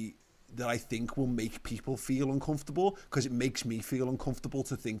think will make people feel uncomfortable, because it makes me feel uncomfortable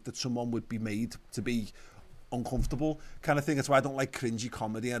to think that someone would be made to be uncomfortable kind of thing. That's why I don't like cringy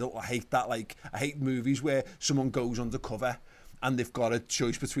comedy. I hate that. Like, I hate movies where someone goes undercover and they've got a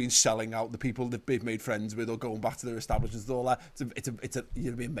choice between selling out the people they've made friends with or going back to their establishments and all that. It's a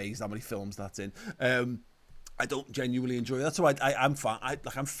you'd be amazed how many films that's in. I don't genuinely enjoy that, so I'm fine.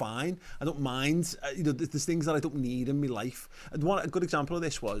 I'm fine. I don't mind. There's things that I don't need in my life. And a good example of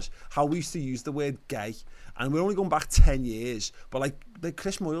this was how we used to use the word gay, and we're only going back 10 years. But like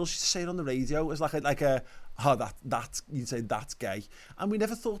Chris Moyles used to say it on the radio. It's like that you'd say that's gay, and we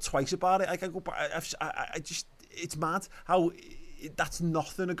never thought twice about it. Like I go back, I just it's mad how that's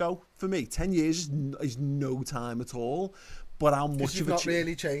nothing ago for me. 10 years is no time at all. But how much you've of it not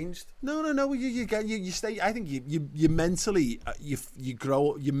really changed? No. You stay. I think you mentally you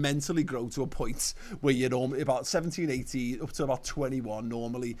grow. You mentally grow to a point where you're normally about 17, 18 up to about 21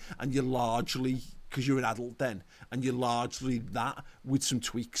 normally, and you're largely, because you're an adult then, and you're largely that with some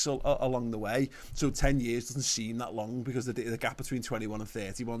tweaks along the way. So 10 years doesn't seem that long, because the gap between 21 and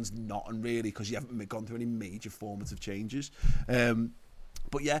 31's not, and really because you haven't gone through any major formative changes.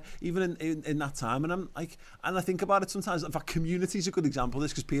 But yeah, even in that time, and I think about it sometimes. In fact, Community's a good example of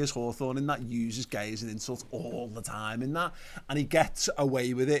this, because Piers Hawthorne in that uses gay as an insult all the time in that, and he gets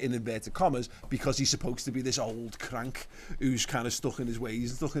away with it in inverted commas because he's supposed to be this old crank who's kind of stuck in his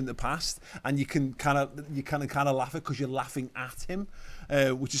ways and stuck in the past, and you kind of laugh it because you're laughing at him,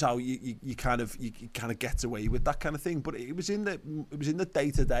 which is how you kind of get away with that kind of thing. But it was in the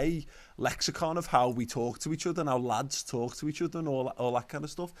day-to-day lexicon of how we talk to each other and how lads talk to each other and all that kind of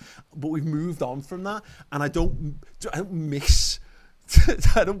stuff. But we've moved on from that, and I don't miss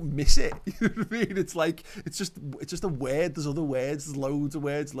I don't miss it. You know what I mean? It's like it's just a word. There's other words. There's loads of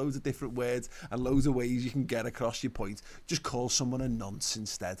words, loads of different words, and loads of ways you can get across your point. Just call someone a nonce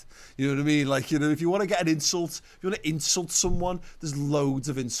instead. You know what I mean? Like, if you want to get an insult, if you want to insult someone, there's loads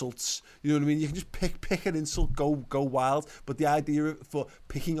of insults. You know what I mean? You can just pick an insult, go wild. But the idea for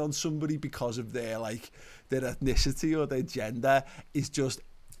picking on somebody because of their ethnicity or their gender is just.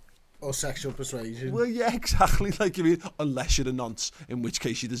 Or sexual persuasion. Well, yeah, exactly. Like, I mean, unless you're a nonce, in which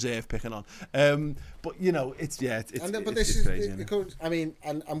case you deserve picking on. But it's crazy. I mean,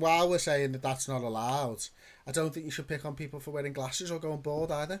 and while we're saying that that's not allowed, I don't think you should pick on people for wearing glasses or going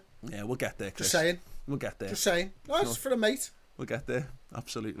bald either. Yeah, we'll get there, Chris. Just saying. We'll get there. Just saying. No, it's for a mate. We'll get there.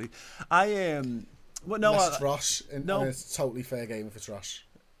 Absolutely. Unless it's Ross, and it's a totally fair game if it's Ross.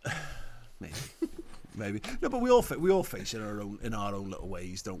 Maybe no, but we all face it in our own little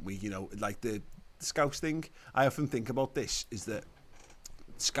ways, don't we? Like the Scouse thing. I often think about this is that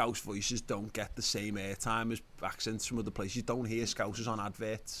Scouse voices don't get the same airtime as accents from other places. You don't hear Scousers on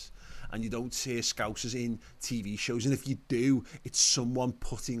adverts, and you don't hear Scousers in TV shows. And if you do, it's someone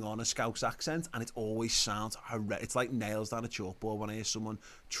putting on a Scouse accent, and it always sounds horrendous. It's like nails down a chalkboard when I hear someone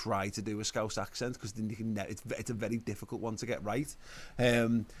try to do a Scouse accent, because it's a very difficult one to get right.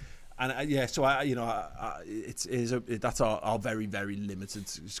 So that's our very, very limited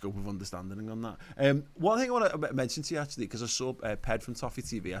scope of understanding on that. One thing I want to mention to you, actually, because I saw Ped from Toffee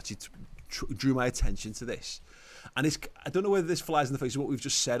TV actually drew my attention to this, and I don't know whether this flies in the face of what we've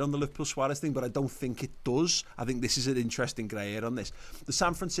just said on the Liverpool Suarez thing, but I don't think it does. I think this is an interesting grey area on this. The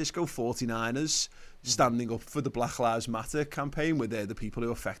San Francisco 49ers standing up for the Black Lives Matter campaign, where they're the people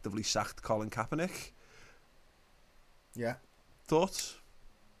who effectively sacked Colin Kaepernick. Yeah. Thoughts?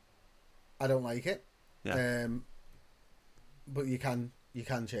 I don't like it. Yeah. But you can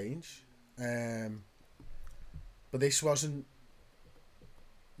change. But this wasn't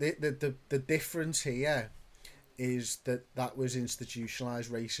the difference here is that was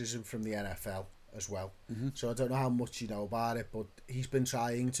institutionalized racism from the NFL as well. Mm-hmm. So I don't know how much you know about it, but he's been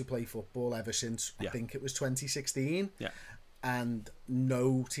trying to play football ever since I think it was 2016. Yeah. And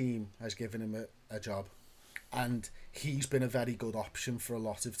no team has given him a job. And he's been a very good option for a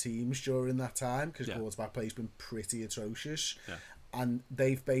lot of teams during that time, because quarterback play's been pretty atrocious. Yeah. And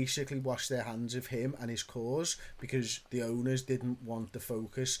they've basically washed their hands of him and his cause, because the owners didn't want the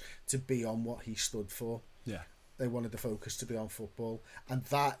focus to be on what he stood for. Yeah. They wanted the focus to be on football. And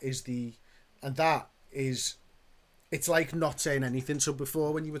it's like not saying anything. So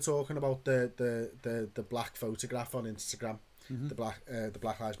before, when you were talking about the black photograph on Instagram, mm-hmm. the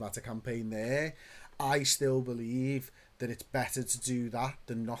Black Lives Matter campaign there, I still believe that it's better to do that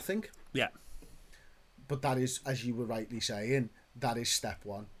than nothing. Yeah. But that is, as you were rightly saying, that is step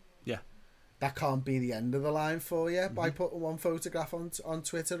one. Yeah. That can't be the end of the line for you by putting one photograph on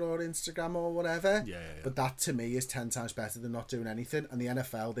Twitter or Instagram or whatever. Yeah. But that, to me, is 10 times better than not doing anything. And the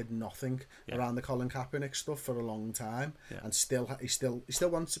NFL did nothing around the Colin Kaepernick stuff for a long time. Yeah. And he still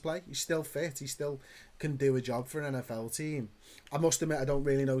wants to play. He's still fit. He still can do a job for an NFL team. I must admit, I don't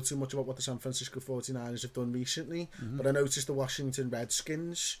really know too much about what the San Francisco 49ers have done recently. Mm-hmm. But I noticed the Washington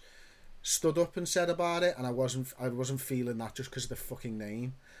Redskins stood up and said about it, and I wasn't feeling that just because of the fucking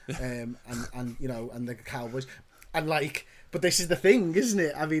name, and you know, and the Cowboys, and like, but this is the thing, isn't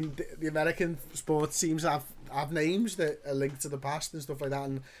it? I mean, the American sports teams have names that are linked to the past and stuff like that,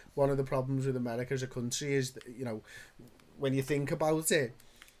 and one of the problems with America as a country is that, you know, when you think about it,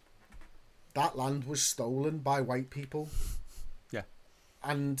 that land was stolen by white people. Yeah.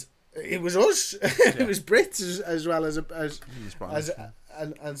 And it was us. It was Brits as well as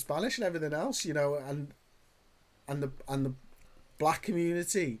and Spanish and everything else, you know, and the black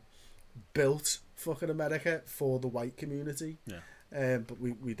community built fucking America for the white community. Yeah. But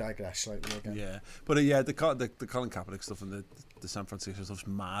we digress slightly again. Yeah. But the Colin Kaepernick stuff and the San Francisco stuff's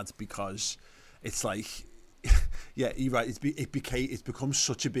mad because it's like, yeah, you're right. It's become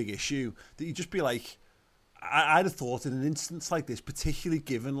such a big issue that you just be like, I'd have thought in an instance like this, particularly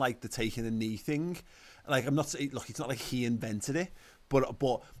given like the taking a knee thing, like I'm not saying, look, it's not like he invented it, but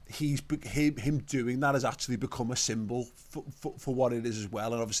him doing that has actually become a symbol for what it is as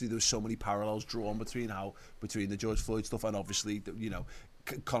well. And obviously there was so many parallels drawn between the George Floyd stuff and obviously, you know,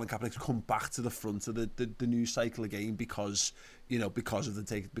 Colin Kaepernick's come back to the front of the news cycle again because of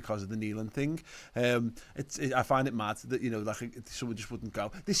the kneeling thing. I find it mad that, you know, like someone just wouldn't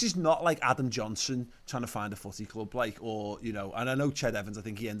go. This is not like Adam Johnson trying to find a footy club, like, or, you know, and I know Ched Evans, I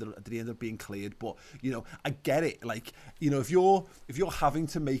think he ended up being cleared, but, you know, I get it. Like, you know, if you're having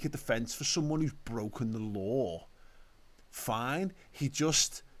to make a defence for someone who's broken the law, fine. He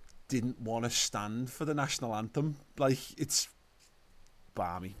just didn't want to stand for the national anthem. Like, it's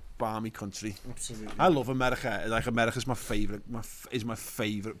balmy country. Absolutely. I love America. Like, America's my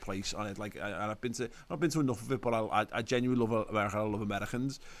favourite place on it. Like, I've been to enough of it, but I genuinely love America. I love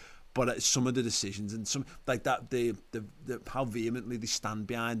Americans. But some of the decisions and some like that, the how vehemently they stand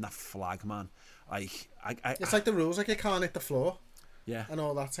behind that flag, man. Like, it's like the rules, like you can't hit the floor. Yeah. And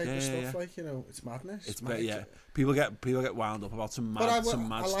all that type of stuff, yeah. like, you know, it's madness. It's yeah. People get wound up about some mad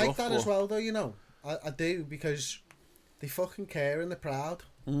stuff. I like that as well, though. You know, I do, because they fucking care and they're proud.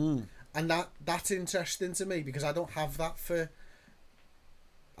 And that's interesting to me, because I don't have that for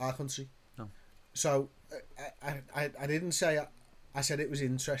our country. No. So I didn't say, I said it was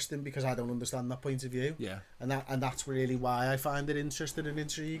interesting because I don't understand that point of view. Yeah. And that's really why I find it interesting and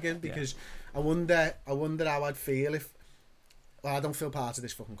intriguing, because I wonder how I'd feel if, well, I don't feel part of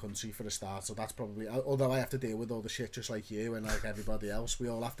this fucking country for a start, so that's probably, although I have to deal with all the shit just like you and like everybody else, we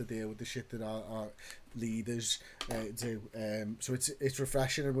all have to deal with the shit that our leaders do. So it's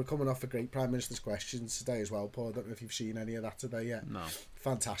refreshing, and we're coming off a great Prime Minister's questions today as well, Paul. I don't know if you've seen any of that today yet. No.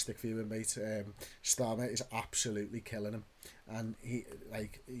 Fantastic viewing, mate. Starmer is absolutely killing him, and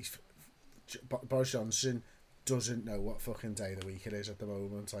Boris Johnson doesn't know what fucking day of the week it is at the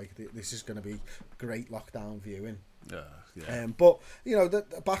moment. Like, this is going to be great lockdown viewing. Yeah. But, you know,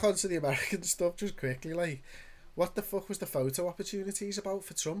 back onto the American stuff just quickly, like, what the fuck was the photo opportunities about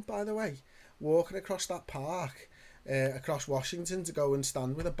for Trump, by the way? Walking across that park, across Washington, to go and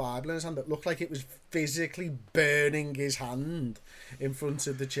stand with a Bible in his hand that looked like it was physically burning his hand in front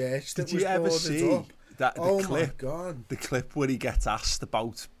of the church. Did you ever see up. that? My God. The clip where he gets asked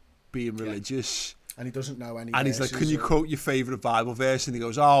about being religious. And he doesn't know any. And he's like, "Can you or... quote your favourite Bible verse?" And he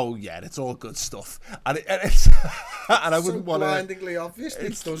goes, "Oh yeah, it's all good stuff." And it's and I wouldn't want to. Blindingly obvious. He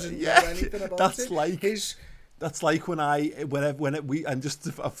doesn't know anything about that's it. That's like whenever we, and just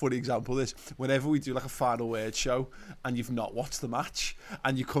a funny example of this, whenever we do like a final word show and you've not watched the match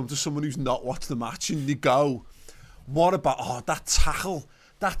and you come to someone who's not watched the match and you go, "What about that tackle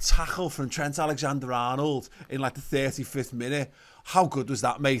from Trent Alexander-Arnold in like the 35th minute? How good was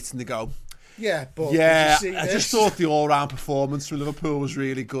that, mate?" And they go, "Yeah, but yeah, I just thought the all-round performance from Liverpool was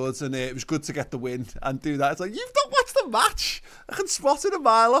really good, and it was good to get the win and do that." It's like, you've not watched the match. I can spot it a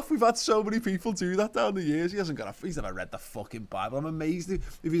mile off. We've had so many people do that down the years. He's never read the fucking Bible. I'm amazed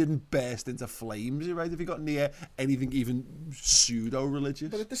if he didn't burst into flames, right? If he got near anything even pseudo-religious.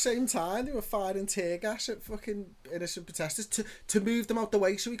 But at the same time, they were firing tear gas at fucking innocent protesters to move them out the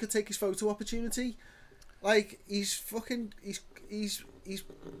way so he could take his photo opportunity. Like, he's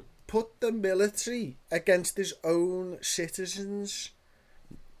put the military against his own citizens,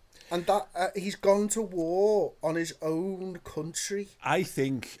 and that he's gone to war on his own country. I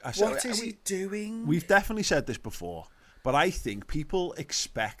think. What is he doing? We've definitely said this before, but I think people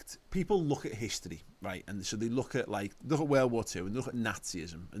look at history, right? And so they look at World War II, and they look at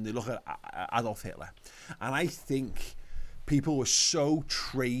Nazism, and they look at Adolf Hitler, and I think people were so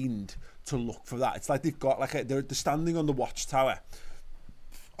trained to look for that. It's like they've got they're standing on the watchtower,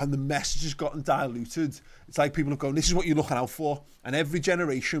 and the message has gotten diluted. It's like people have gone, "This is what you're looking out for." And every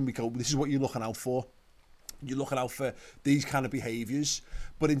generation we go, "This is what you're looking out for." you're looking out for these kind of behaviours,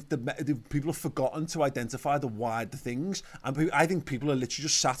 but the people have forgotten to identify the wider things. And I think people are literally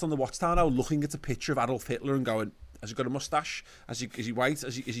just sat on the watchtower now looking at a picture of Adolf Hitler and going, has he got a moustache? Is he white?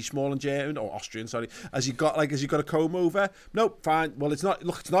 Is he small and German or Austrian? Sorry. Has he got a comb over? Nope, fine. Well, it's not.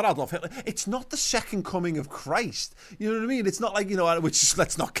 Look, it's not Adolf Hitler. It's not the second coming of Christ. You know what I mean? It's not like, you know. Which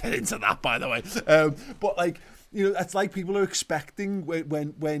let's not get into that, by the way. But like, you know, it's like people are expecting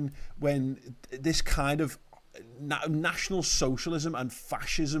when this kind of national socialism and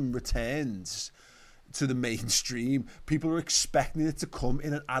fascism returns to the mainstream, people are expecting it to come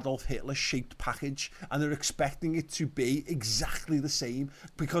in an Adolf Hitler shaped package, and they're expecting it to be exactly the same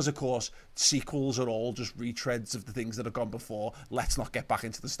because, of course, sequels are all just retreads of the things that have gone before. Let's not get back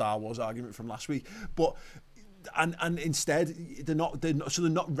into the Star Wars argument from last week, but and instead they're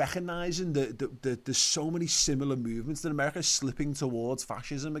not recognizing that there's so many similar movements that America is slipping towards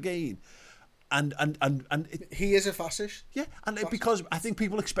fascism again. And he is a fascist. Yeah, and because I think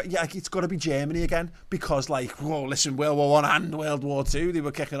people expect, like, it's got to be Germany again, because, like, whoa, listen, World War I and World War II, they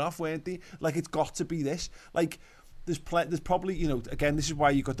were kicking off, weren't they? Like, it's got to be this. Like, there's probably, you know, again, this is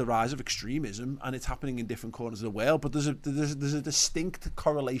why you got the rise of extremism, and it's happening in different corners of the world. But there's a distinct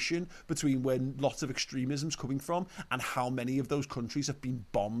correlation between where lots of extremism's coming from and how many of those countries have been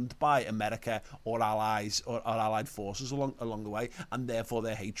bombed by America or allies or allied forces along the way, and therefore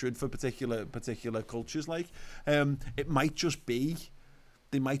their hatred for particular cultures. Like, it might just be.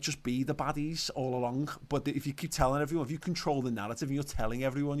 They might just be the baddies all along, but if you keep telling everyone, if you control the narrative and you're telling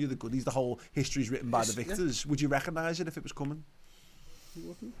everyone you're the goodies, the whole history's written by the victors, would you recognise it if it was coming? You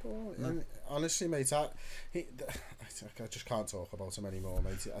wouldn't, Paul. No. Honestly, mate, I just can't talk about him anymore,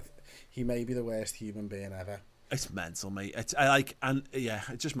 mate. He may be the worst human being ever. It's mental, mate. It's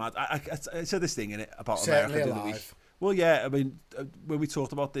just mad. I said this thing in it about certainly America the other week. Well, yeah, I mean, when we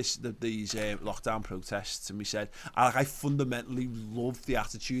talked about these lockdown protests, and we said, I fundamentally love the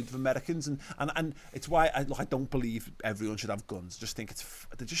attitude of Americans, and it's why I don't believe everyone should have guns. I just think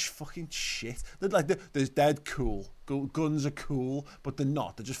they're just fucking shit. They're dead cool. Guns are cool, but they're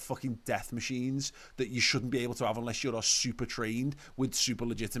not. They're just fucking death machines that you shouldn't be able to have unless you're super trained with super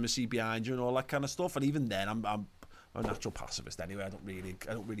legitimacy behind you and all that kind of stuff. And even then, I'm a natural pacifist anyway. I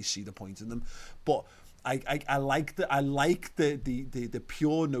don't really see the point in them, but I like the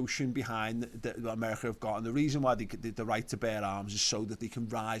pure notion behind that America have got, and the reason why the right to bear arms is so that they can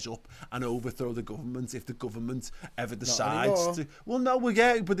rise up and overthrow the government if the government ever decides to. Well, no,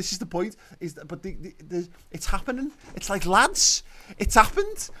 but this is the point. It's happening. It's like, lads, it's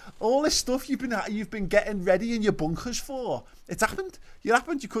happened. All this stuff you've been getting ready in your bunkers for. It's happened. Your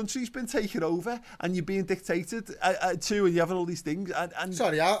country's been taken over, and you're being dictated to, and you're having all these things.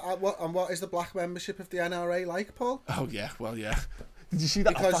 Sorry, what is the black membership of the NRA like, Paul? Oh yeah, well yeah. Did you see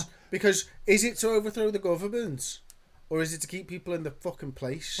that? Because is it to overthrow the government, or is it to keep people in the fucking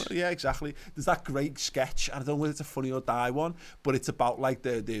place? Well, yeah, exactly. There's that great sketch, and I don't know whether it's a Funny or Die one, but it's about like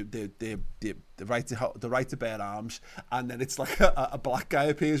the right to bear arms, and then it's like a black guy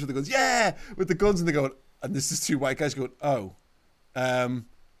appears with the guns, with the guns, and they go, and this is two white guys going, oh.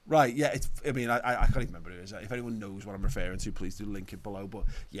 Right, yeah. I mean, I can't even remember who it is. If anyone knows what I'm referring to, please do link it below. But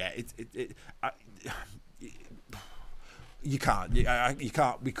yeah, you can't.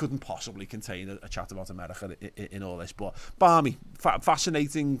 We couldn't possibly contain a chat about America in all this. But balmy,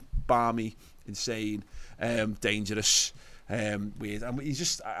 fascinating, balmy, insane, dangerous, weird. And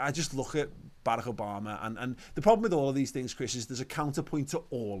I just look at Barack Obama, and the problem with all of these things, Chris, is there's a counterpoint to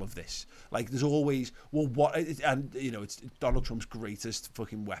all of this. Like, there's always, well, what, and you know, it's Donald Trump's greatest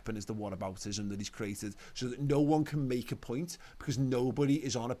fucking weapon is the whataboutism that he's created, so that no one can make a point, because nobody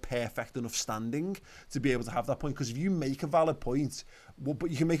is on a perfect enough standing to be able to have that point. Because if you make a valid point, well,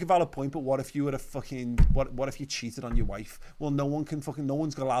 but you can make a valid point, but what if you were a fucking, what if you cheated on your wife? Well, no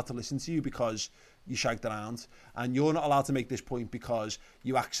one's allowed to listen to you because you shagged around, and you're not allowed to make this point because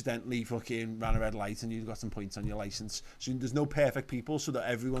you accidentally fucking ran a red light and you've got some points on your license. So there's no perfect people, so that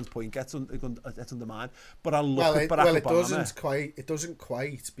everyone's point gets undermined. But I look at Barack Obama. It doesn't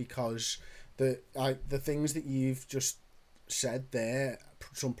quite, because the things that you've just said there,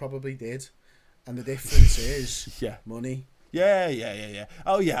 some probably did, and the difference is money. Yeah.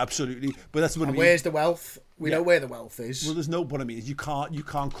 Oh yeah, absolutely. But that's what I mean. Where's the wealth? We know where the wealth is. Well, there's no. What I mean is, you can't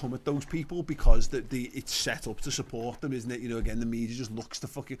come at those people because it's set up to support them, isn't it? You know, again, the media just looks to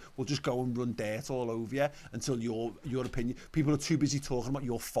fucking. We'll just go and run dirt all over you until your opinion. People are too busy talking about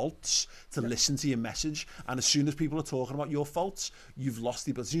your faults to listen to your message. And as soon as people are talking about your faults, you've lost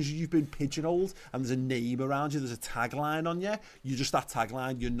the ability. As soon as you've been pigeonholed and there's a name around you, there's a tagline on you. You're just that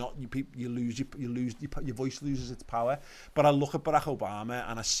tagline. You're not. You lose your voice loses its power. But I look at Barack Obama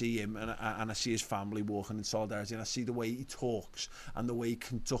and I see him and I see his family walking in solidarity, and I see the way he talks and the way he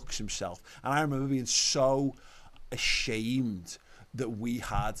conducts himself. And I remember being so ashamed that we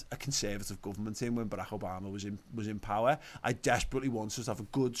had a Conservative government in when Barack Obama was in power. I desperately wanted us to have a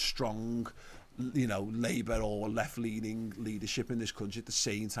good, strong, Labour or left-leaning leadership in this country at the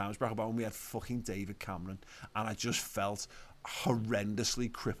same time as Barack Obama. We had fucking David Cameron, and I just felt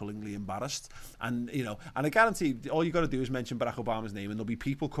horrendously, cripplingly embarrassed. And and I guarantee all you got to do is mention Barack Obama's name, and there'll be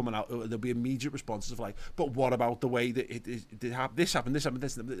people coming out. There'll be immediate responses of like, "But what about the way that it did happen? This happened. This happened.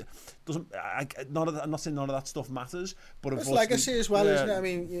 This doesn't." I'm not saying none of that stuff matters, but it's legacy as well, isn't it? I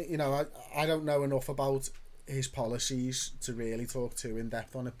mean, I don't know enough about his policies to really talk too in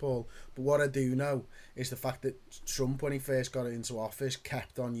depth on it, Paul. But what I do know is the fact that Trump, when he first got into office,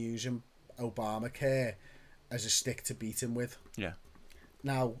 kept on using Obamacare as a stick to beat him with. Yeah.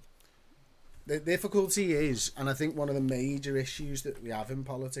 Now, the difficulty is, and I think one of the major issues that we have in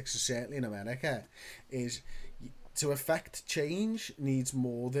politics, certainly in America, is to affect change needs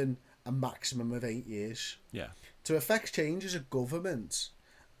more than a maximum of 8 years. Yeah. To affect change as a government,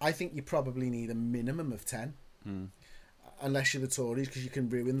 I think you probably need a minimum of 10. Unless you're the Tories, because you can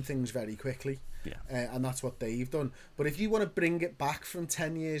ruin things very quickly. Yeah. And that's what they've done. But if you want to bring it back from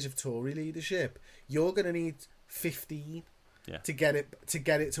 10 years of Tory leadership, you're going to need 15 to get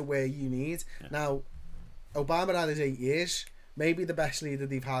it to where you need. Yeah. Now, Obama had his 8 years, maybe the best leader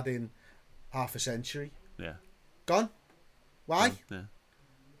they've had in half a century. Yeah. Gone. Why? Yeah.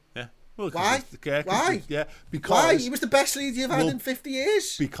 Well, why? Why? Yeah, because why? He was the best leader you've had in 50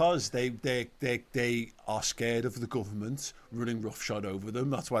 years. Because they are scared of the government running roughshod over them.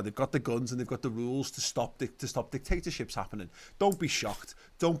 That's why they've got the guns and they've got the rules to stop dictatorships happening. Don't be shocked.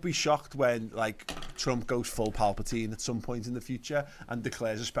 Don't be shocked when Trump goes full Palpatine at some point in the future and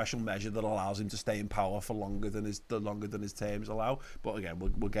declares a special measure that allows him to stay in power for longer than his terms allow. But again,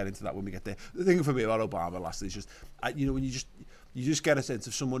 we'll get into that when we get there. The thing for me about Obama, lastly, is just when you just get a sense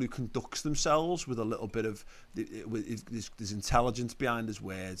of someone who conducts themselves with a little bit of there's intelligence behind his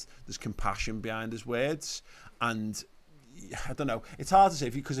words, there's compassion behind his words, and I don't know, it's hard to say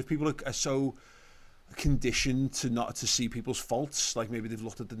because if people are so conditioned to not to see people's faults, like maybe they've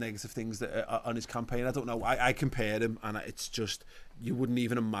looked at the negative things that are on his campaign. I don't know. I compare them, and it's just you wouldn't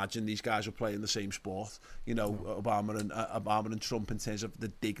even imagine these guys were playing the same sport. Obama and Trump, in terms of the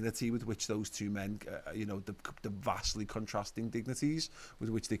dignity with which those two men, the vastly contrasting dignities with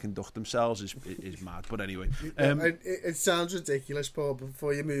which they conduct themselves is mad. But anyway, it sounds ridiculous, Paul. But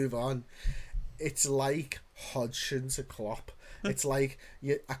before you move on, it's like Hodgson to Klopp. It's like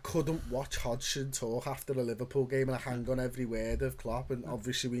I couldn't watch Hodgson talk after a Liverpool game and I hang on every word of Klopp, and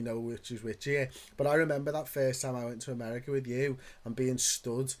obviously we know which is which here. But I remember that first time I went to America with you and being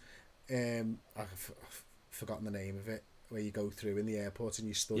stood, I've forgotten the name of it, where you go through in the airport and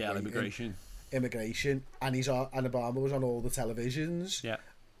you stood immigration, and Obama was on all the televisions. Yeah.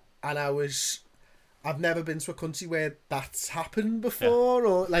 And I've never been to a country where that's happened before,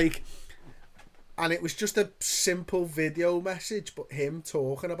 or and it was just a simple video message, but him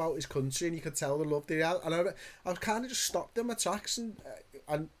talking about his country, and you could tell the love they had. And I kind of just stopped in my tracks,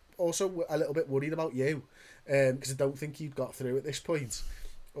 and also a little bit worried about you, because I don't think you'd got through at this point.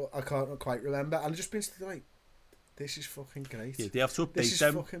 I can't quite remember. And I've just been like, this is fucking great. Yeah, they have to update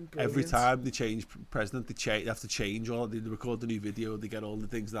them every time they change president. They have to change all. They record the new video. They get all the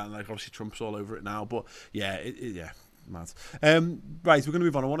things that, obviously Trump's all over it now. But yeah, mad. Right, we're going to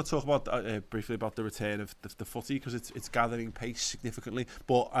move on. I want to talk about briefly about the return of the footy, because it's gathering pace significantly.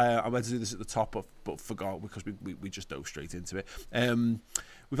 But I went to do this at the top, but forgot because we just dove straight into it.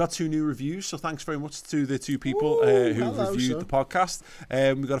 We've had 2 new reviews, so thanks very much to the 2 people who've reviewed the podcast.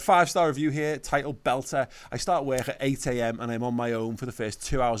 We've got a 5-star review here titled Belter. I start work at 8 a.m. and I'm on my own for the first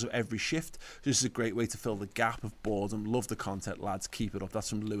 2 hours of every shift. This is a great way to fill the gap of boredom. Love the content, lads. Keep it up. That's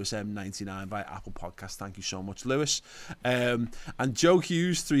from Lewis M99 via Apple Podcast. Thank you so much, Lewis. And Joe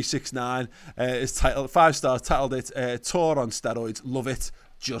Hughes 369 is titled 5 stars, titled it Tour on Steroids. Love it.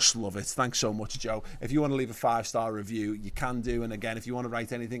 Just love it. Thanks so much, Joe. If you want to leave a 5-star review, you can do. And again, if you want to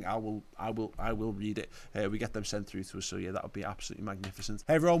write anything, I will read it. We get them sent through to us, so yeah, that would be absolutely magnificent.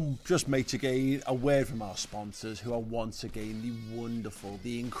 Hey everyone, just mates again, a word from our sponsors, who are once again the wonderful,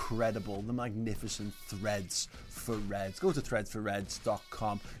 the incredible, the magnificent Threads for Reds. Go to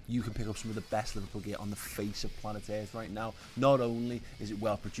threadsforreds.com. You can pick up some of the best Liverpool gear on the face of planet Earth right now. Not only is it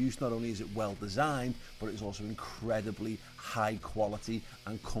well produced, not only is it well designed, but it's also incredibly high quality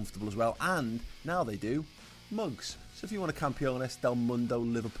and comfortable as well. And now they do mugs. So if you want a Campeones del Mundo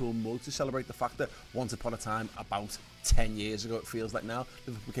Liverpool mug to celebrate the fact that once upon a time, about 10 years ago it feels like now,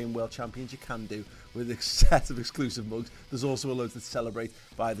 Liverpool became world champions, you can do with a set of exclusive mugs. There's also a load to celebrate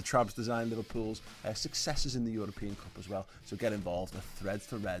by the Trabs Design Liverpool's successes in the European Cup as well. So get involved at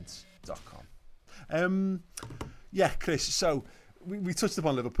threadsforreds.com. Yeah, Chris, so we touched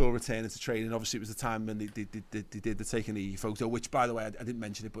upon Liverpool returning to training. Obviously, it was the time when they did the taking the photo, which, by the way, I didn't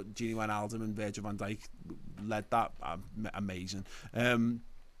mention it, but Gini Wijnaldum and Virgil van Dijk led that. Amazing.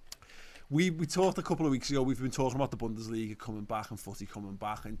 We talked a couple of weeks ago. We've been talking about the Bundesliga coming back and footy coming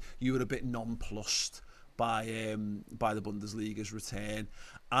back, and you were a bit nonplussed by the Bundesliga's return.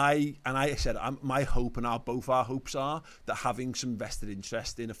 I said my hope, and both our hopes are that having some vested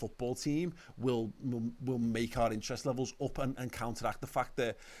interest in a football team will make our interest levels up and counteract the fact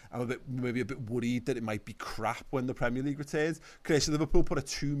that I'm maybe a bit worried that it might be crap when the Premier League returns. Chris, Liverpool put a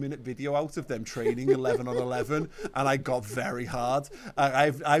 2-minute video out of them training 11 on 11, and I got very hard.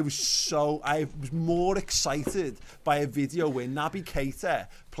 I was more excited by a video where Naby Keita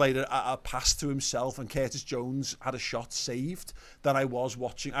played a pass to himself and Curtis Jones had a shot saved than I was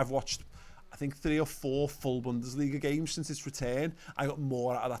watching. I've watched, I think, 3 or 4 full Bundesliga games since its return. I got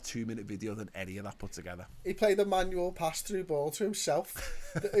more out of that 2-minute video than any of that put together. He played a manual pass-through ball to himself.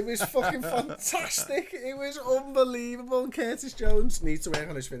 It was fucking fantastic. It was unbelievable. And Curtis Jones needs to work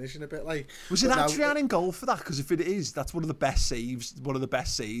on his finishing a bit. Was it Adrian in goal for that? Because if it is, that's one of the best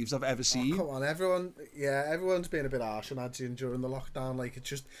saves I've ever seen. Oh, come on, everyone's been a bit harsh on Adrian during the lockdown. It's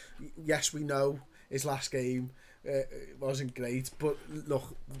just, yes, we know his last game wasn't great, but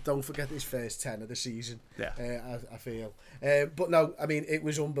look, don't forget his first 10 of the season. I feel, but no, I mean, it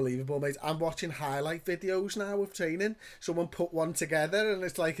was unbelievable, mate. I'm watching highlight videos now of training. Someone put one together and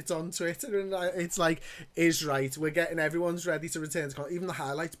it's on Twitter, and it's is right, we're getting, everyone's ready to return to even the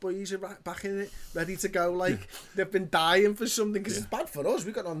highlights boys are back in it, ready to go. They've been dying for something, because it's bad for us.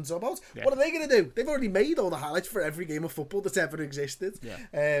 We've got on sub out. What are they going to do? They've already made all the highlights for every game of football that's ever existed.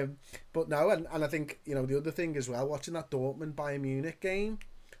 But no, and I think, the other thing as well, watching that Dortmund Bayern Munich game,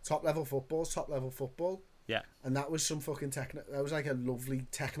 top level football. Yeah. And that was some fucking that was like a lovely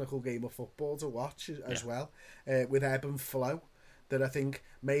technical game of football to watch as well, with ebb and flow that I think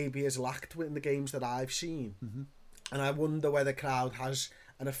maybe has lacked in the games that I've seen. Mm-hmm. And I wonder whether crowd has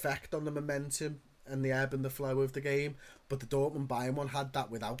an effect on the momentum and the ebb and the flow of the game. But the Dortmund Bayern one had that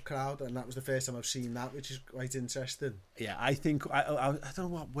without crowd, and that was the first time I've seen that, which is quite interesting. Yeah, I think I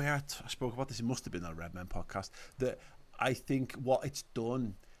don't know where I spoke about this. It must have been on the Redmen podcast. That I think what it's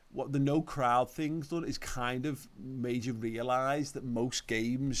done, what the no crowd thing's done, is kind of made you realise that most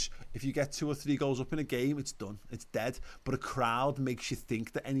games, if you get 2 or 3 goals up in a game, it's done, it's dead. But a crowd makes you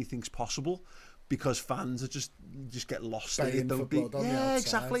think that anything's possible, because fans are just get lost in it, don't they? Yeah,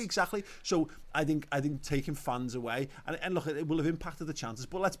 exactly. So I think taking fans away, and look, it will have impacted the chances.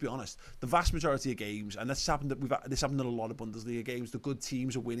 But let's be honest, the vast majority of games, and this happened in a lot of Bundesliga games, the good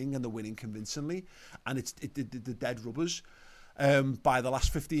teams are winning, and they're winning convincingly, and it's the dead rubbers. By the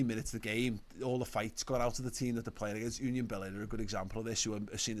last 15 minutes of the game, all the fights got out of the team that they're playing against. Union Berlin are a good example of this, who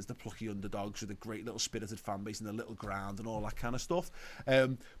are seen as the plucky underdogs with a great little spirited fan base and a little ground and all that kind of stuff.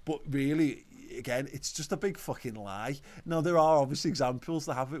 But really, again, it's just a big fucking lie. Now, there are obviously examples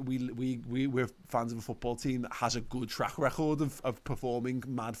that have it. We're fans of a football team that has a good track record of performing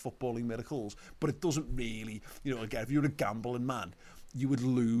mad footballing miracles, but it doesn't really, again, if you're a gambling man, you would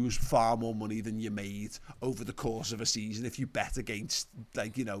lose far more money than you made over the course of a season if you bet against,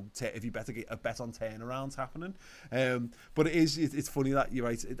 if you bet on turnarounds happening. But it's funny that you're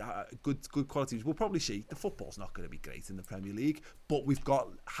right. Good qualities. We'll probably see. The football's not going to be great in the Premier League, but we've got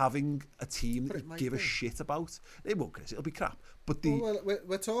having a team that you give a shit about. It won't, Chris. It'll be crap. But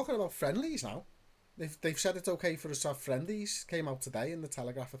we're talking about friendlies now. They've said it's okay for us to have friendlies. Came out today in the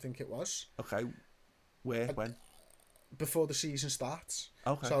Telegraph, I think it was. Okay. Where? When? Before the season starts.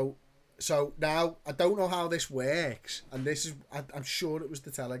 Okay. So now I don't know how this works, and this is, I'm sure it was the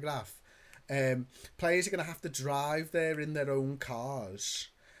Telegraph. Players are going to have to drive there in their own cars,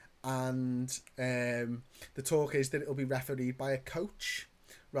 and the talk is that it'll be refereed by a coach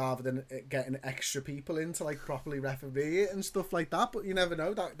rather than getting extra people in to properly referee it and stuff like that. But you never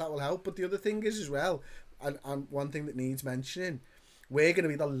know, that will help. But the other thing is as well, and one thing that needs mentioning, we're going to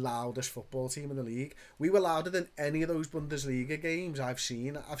be the loudest football team in the league. We were louder than any of those Bundesliga games I've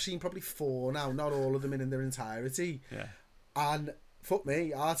seen. I've seen probably 4 now, not all of them in their entirety. Yeah. And fuck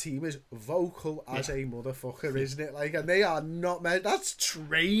me, our team is vocal as a motherfucker, isn't it? And they are not... That's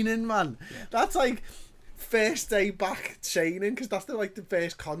training, man. Yeah. That's first day back training, because that's the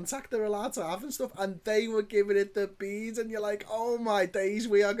first contact they're allowed to have and stuff, and they were giving it the beads, and you're like, oh my days,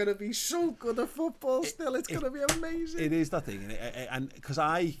 we are going to be so good at football still. It's going to be amazing. It is that thing, and because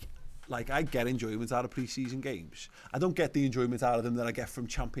I get enjoyment out of pre-season games. I don't get the enjoyment out of them that I get from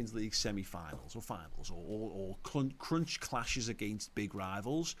Champions League semi-finals or finals or crunch clashes against big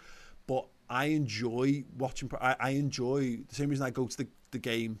rivals. But I enjoy watching. I enjoy the same reason I go to the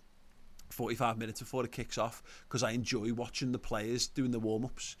game 45 minutes before it kicks off, because I enjoy watching the players doing the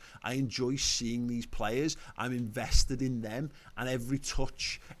warm-ups. I enjoy seeing these players. I'm invested in them, and every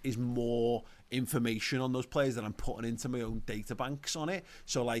touch is more information on those players that I'm putting into my own data banks on it.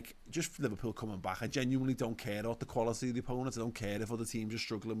 So like, just for Liverpool coming back, I genuinely don't care about the quality of the opponents. I don't care if other teams are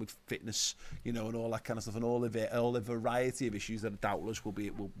struggling with fitness, you know, and all that kind of stuff, and all the variety of issues that doubtless will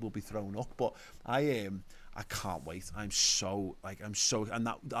be thrown up. But I can't wait. I'm so, and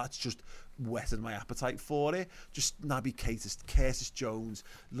that's just whetted my appetite for it. Just Naby Keita, Curtis Jones,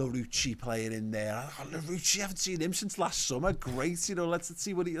 Larouci playing in there. Larouci, I haven't seen him since last summer. Great, you know. Let's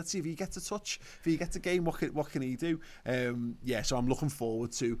see if he gets a touch. If he gets a game, what can he do? So I'm looking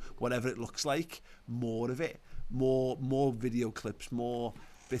forward to whatever it looks like. More of it, more video clips, more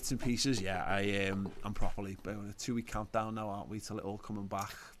bits and pieces. Yeah, I'm properly on a 2-week countdown now, aren't we, till it all coming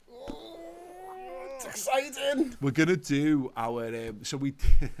back. It's exciting. We're gonna do our we're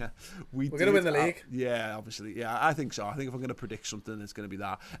gonna win the league. Yeah, obviously. Yeah, I think so. I think if I'm gonna predict something, it's gonna be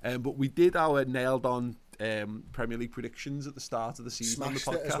that. But we did our nailed on Premier League predictions at the start of the season. Smashed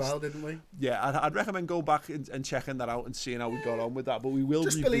on the podcast it as well, didn't we? Yeah, I'd recommend go back and checking that out and seeing how we got on with that. But we will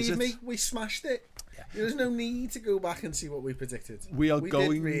just revisit. believe me, we smashed it. Yeah. There's no need to go back and see what we predicted. We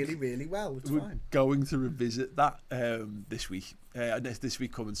did really, really well. We're fine. Going to revisit that this week. This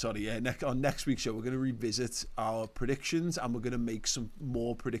week coming, sorry. On next week's show, we're going to revisit our predictions, and we're going to make some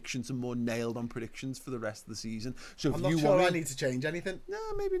more predictions and more nailed on predictions for the rest of the season. So I'm not sure I need to change anything. No,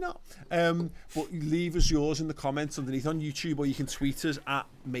 maybe not. But leave us yours in the comments underneath on YouTube, or you can tweet us at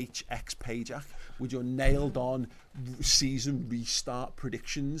MHXPayjack with your nailed on season restart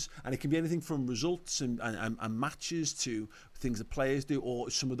predictions, and it can be anything from results and matches to things that players do, or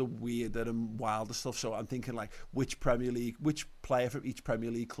some of the weirder and wilder stuff. So I'm thinking like, which player from each Premier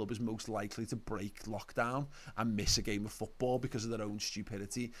League club is most likely to break lockdown and miss a game of football because of their own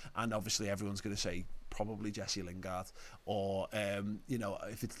stupidity? And obviously everyone's going to say probably Jesse Lingard, or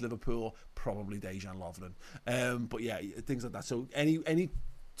if it's Liverpool, probably Dejan Lovren. But yeah, things like that. So any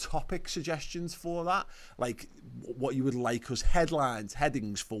topic suggestions for that, like what you would like us,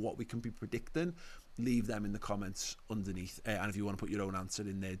 headings for what we can be predicting, leave them in the comments underneath, and if you want to put your own answer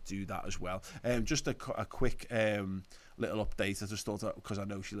in there, do that as well. Just a quick little update. I just thought, because I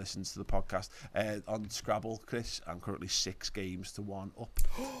know she listens to the podcast, on Scrabble, Chris, I'm currently 6 games to 1 up.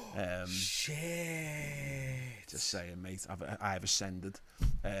 Shit. Just saying, mate, I've ascended.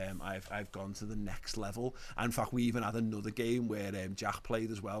 I've gone to the next level. And in fact, we even had another game where Jack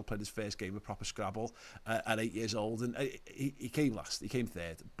played as well, played his first game of proper Scrabble at 8 years old, and he came last, he came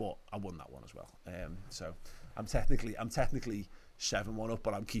third, but I won that one as well. So I'm technically 7-1 up,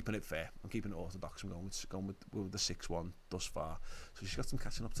 but I'm keeping it fair. I'm keeping it orthodox. I'm going with the 6-1 thus far. So she's got some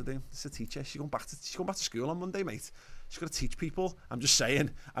catching up to do. She's a teacher. She's going back to school on Monday, mate. She's got to teach people. I'm just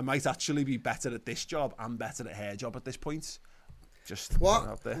saying, I might actually be better at this job and better at her job at this point. Just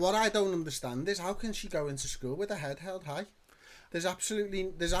what I don't understand is, how can she go into school with her head held high? There's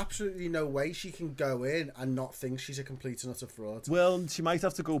absolutely no way she can go in and not think she's a complete and utter fraud. Well, she might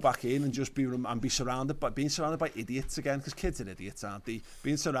have to go back in and just be surrounded by idiots again, because kids are idiots, aren't they?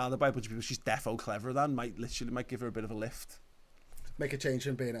 Being surrounded by a bunch of people she's defo cleverer than might give her a bit of a lift. Make a change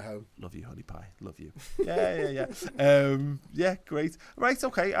from being at home. Love you, honey pie. Love you. Yeah. Yeah, great. Right,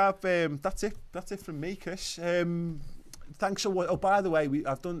 okay. That's it from me, Chris. Thanks for what. Oh, by the way,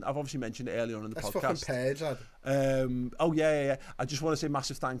 I've obviously mentioned it earlier on in the podcast. That's fucking page, lad. Yeah. I just want to say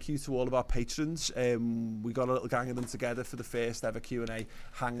massive thank you to all of our patrons. We got a little gang of them together for the first ever Q&A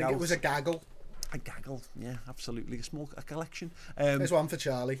hangout. I think it was a gaggle. A gaggle, yeah, absolutely. A collection. There's one for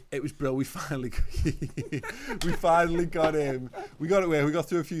Charlie. It was bro. We finally got him. We got it where we got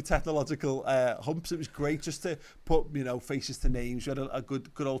through a few technological humps. It was great just to put faces to names. We had a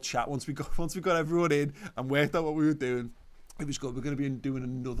good old chat once we got everyone in and worked out what we were doing. It was good. We're going to be doing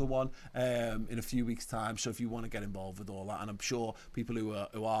another one in a few weeks' time. So if you want to get involved with all that, and I'm sure people who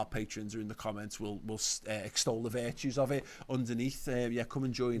are patrons or in the comments will extol the virtues of it underneath. Come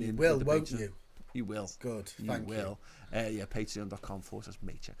and join in. Won't you? You will. Good. Thank you.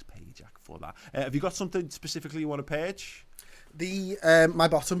 Patreon.com/MHXPayjack for that. Have you got something specifically you want to page? My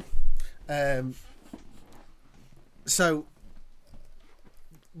bottom. So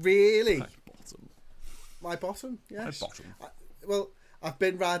really, my bottom, yes. My bottom. Well, I've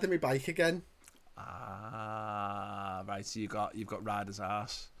been riding my bike again. Ah, right. So you've got rider's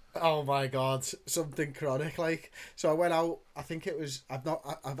arse. Oh my god, something chronic like. So I went out. I think it was. I've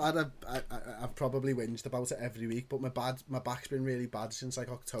probably whinged about it every week, but my back's been really bad since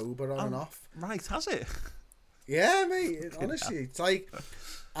like October on and off. Right, has it? Yeah, mate. Honestly, it's like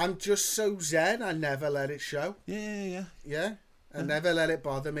I'm just so zen. I never let it show. Yeah. I never let it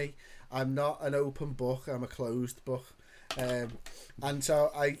bother me. I'm not an open book. I'm a closed book. And so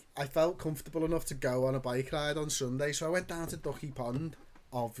I felt comfortable enough to go on a bike ride on Sunday. So I went down to Ducky Pond,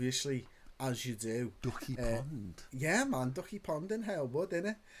 obviously, as you do. Ducky Pond? Yeah, man, Ducky Pond in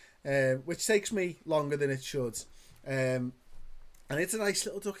Halewood, innit? Which takes me longer than it should. And it's a nice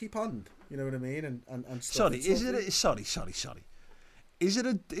little ducky pond, you know what I mean? And stuff. Sorry. Is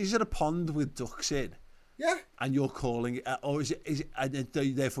it a pond with ducks in? Yeah. And you're calling it, or is it, and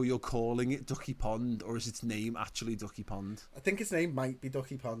therefore you're calling it Ducky Pond, or is its name actually Ducky Pond? I think its name might be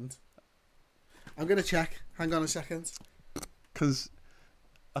Ducky Pond. I'm going to check. Hang on a second.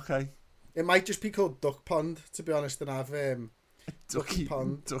 Okay. It might just be called Duck Pond, to be honest, and have Ducky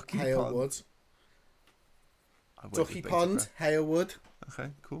Pond, Halewood. Ducky Pond, Halewood.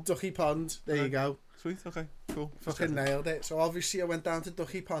 Okay, cool. Ducky Pond, there you go. Sweet, okay, cool. Fucking nailed it. So obviously I went down to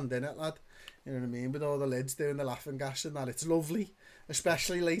Ducky Pond, innit, lad? You know what I mean? With all the lids doing the laughing gas and that. It's lovely,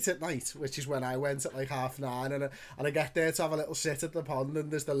 especially late at night, which is when I went at like 9:30, and I get there to have a little sit at the pond,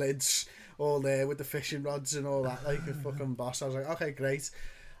 and there's the lids all there with the fishing rods and all that, like a fucking boss. I was like, okay, great.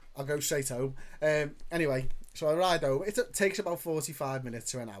 I'll go straight home. Anyway, so I ride home. It takes about 45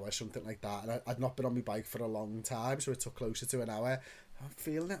 minutes to an hour, something like that. And I'd not been on my bike for a long time, so it took closer to an hour. I'm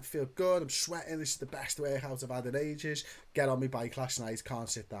feeling it, I feel good, I'm sweating, this is the best workout I've had in ages. Get on my bike last night, can't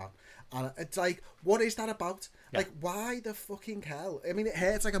sit down. And it's like, what is that about? Yeah. Like, why the fucking hell? I mean, it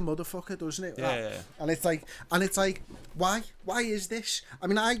hurts like a motherfucker, doesn't it? Yeah. And it's like, why? Why is this? I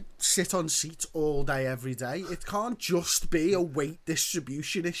mean, I sit on seats all day, every day. It can't just be a weight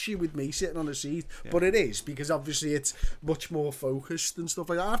distribution issue with me sitting on a seat, but it is, because obviously it's much more focused and stuff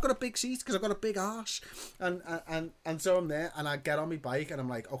like that. And I've got a big seat because I've got a big arse, and so I'm there, and I get on my bike, and I'm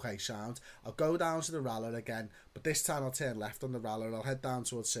like, okay, sound. I'll go down to the Rala again, but this time I'll turn left on the Rala, and I'll head down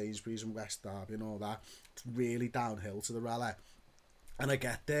towards Sainsbury's and West Derby and all that. It's really downhill to the Rala, and I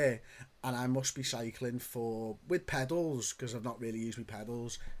get there, and I must be cycling with pedals, because I've not really used my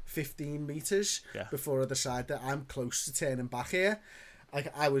pedals, 15 metres before I decide that I'm close to turning back here.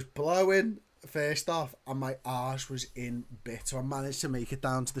 Like, I was blowing first off, and my arse was in bits, so I managed to make it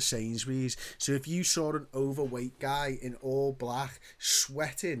down to the Sainsbury's. So if you saw an overweight guy in all black,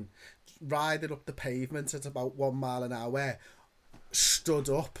 sweating, riding up the pavement at about 1 mile an hour, stood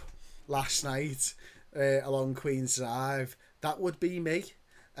up last night along Queen's Drive, that would be me.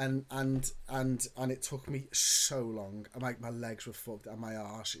 And it took me so long. My legs were fucked, and my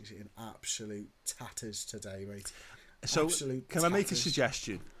arse is in absolute tatters today, mate. So absolute can tatters. I make a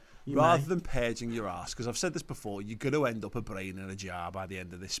suggestion? You Rather may. than purging your ass, because I've said this before, you're going to end up a brain in a jar by the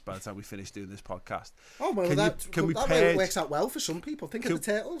end of this, by the time we finish doing this podcast. Oh, well, that way it works out well for some people. Think of the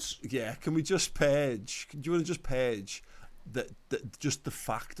turtles. Yeah, can we just purge? Do you want to just purge just the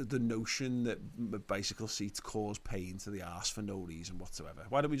fact, the notion that bicycle seats cause pain to the arse for no reason whatsoever?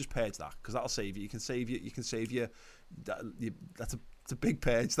 Why don't we just purge that? Because that'll save you. You can save you. That's a big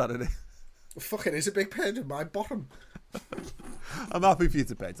purge, that, isn't it? Fucking is a big purge of my bottom. I'm happy for you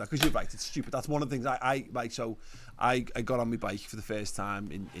to purge that, because you're right, it's stupid. That's one of the things I like. So I got on my bike for the first time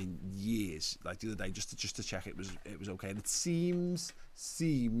in years, like the other day, just to check it was okay, and it seems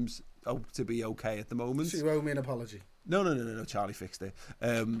to be okay at the moment. So you owe me an apology. No, Charlie fixed it.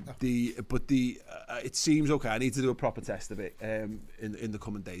 It seems okay. I need to do a proper test of it in the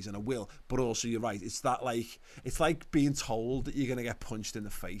coming days, and I will. But also, you're right. It's like being told that you're going to get punched in the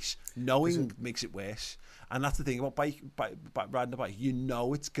face. Knowing makes it worse. And that's the thing about riding a bike. You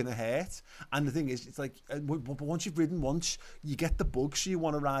know it's going to hurt. And the thing is, it's like, once you've ridden once, you get the bug, so you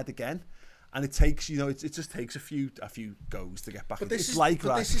want to ride again. And it takes, it just takes a few goes to get back. This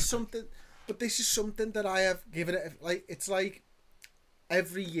is something that I have given it, like, it's like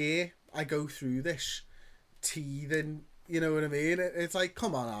every year I go through this teething, you know what I mean? It's like,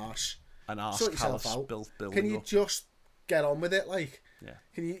 come on, arse. An arse sort yourself out. Can you just get on with it? Like, yeah.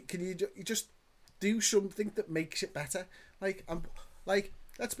 Can you just do something that makes it better? Like,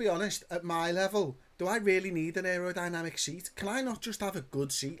 let's be honest, at my level, do I really need an aerodynamic seat? Can I not just have a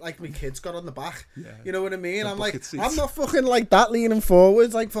good seat like my kids got on the back? Yeah. You know what I mean? I'm like, seats. I'm not fucking like that leaning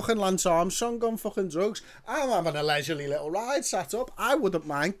forwards like fucking Lance Armstrong on fucking drugs. I'm having a leisurely little ride sat up. I wouldn't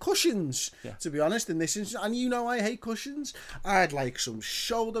mind cushions, to be honest, in this instance. And you know I hate cushions. I'd like some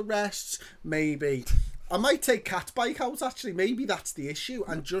shoulder rests, maybe I might take Cat's bike out, actually. Maybe that's the issue.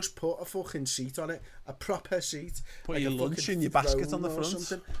 And just put a fucking seat on it. A proper seat. Put like your lunch in your basket on the front.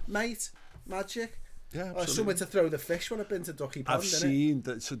 Something. Mate, magic. Yeah, or absolutely. somewhere to throw the fish when I've been to Ducky Pond. I've seen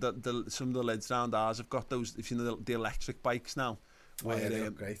that, so that some of the lids around ours have got those, if you know the electric bikes now. Where they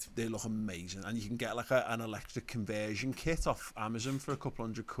look great. They look amazing, and you can get like an electric conversion kit off Amazon for a couple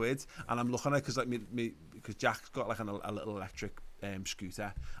 £100. And I'm looking at it because like because Jack's got like a little electric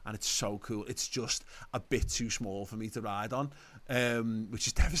scooter, and it's so cool. It's just a bit too small for me to ride on, which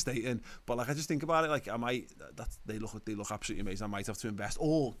is devastating. But like I just think about it, like they look absolutely amazing. I might have to invest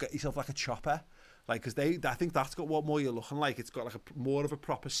or get yourself like a chopper. Like, because I think that's got what more you're looking like. It's got like more of a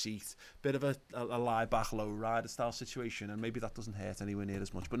proper seat, bit of a lie back, low rider style situation, and maybe that doesn't hurt anywhere near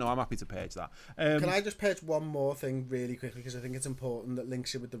as much. But no, I'm happy to page that. Can I just page one more thing really quickly, because I think it's important that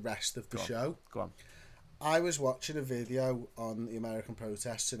links in with the rest of the show. Go on. I was watching a video on the American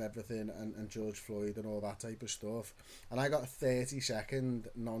protests and everything, and George Floyd and all that type of stuff, and I got a 30-second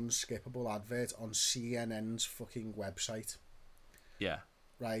non-skippable advert on CNN's fucking website. Yeah.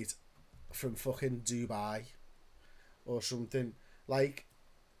 Right. From fucking Dubai or something. Like,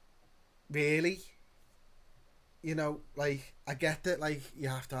 really? You know, like, I get that, like, you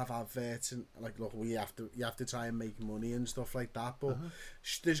have to have adverts and, like, look, you have to try and make money and stuff like that, but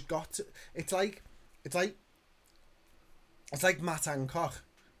there's got to, it's like Matt Hancock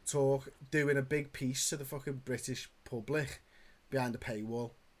doing a big piece to the fucking British public behind a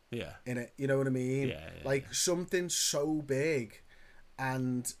paywall. Yeah. In it, you know what I mean? Yeah. Like, something so big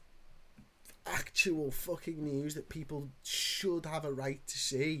and actual fucking news that people should have a right to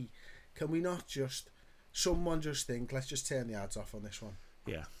see. Can we not just think, let's just turn the ads off on this one?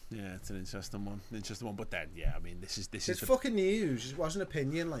 Yeah, it's an interesting one. But then, yeah, I mean, this is it's fucking news. It wasn't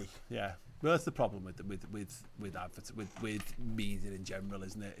opinion, like. Yeah, well, that's the problem with media in general,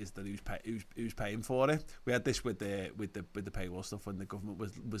 isn't it? Is that who's paying for it? We had this with the paywall stuff when the government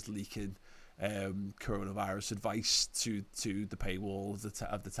was leaking coronavirus advice to the paywall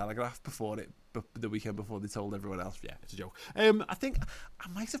of the Telegraph the weekend before they told everyone else. Yeah, it's a joke. I think I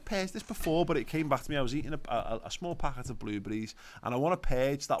might have paged this before, but it came back to me. I was eating a small packet of blueberries, and I want to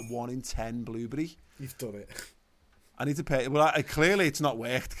page that 1 in 10 blueberry. You've done it. I need to pay. Well, clearly it's not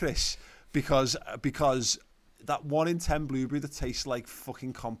worked, Chris, because that 1 in 10 blueberry that tastes like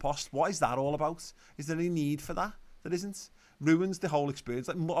fucking compost. What is that all about? Is there any need for that? There isn't. Ruins the whole experience.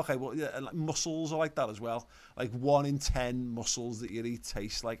 Like, okay, well, yeah, like mussels are like that as well. Like 1 in 10 mussels that you eat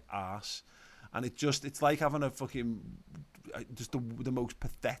taste like arse, and it's like having a fucking just the most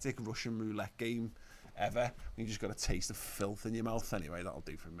pathetic Russian roulette game ever. You just got a taste of filth in your mouth. Anyway, that'll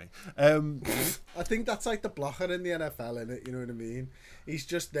do for me. I think that's like the blocker in the NFL, innit? You know what I mean? He's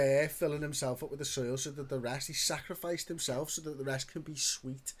just there filling himself up with the soil so that he sacrificed himself so that the rest can be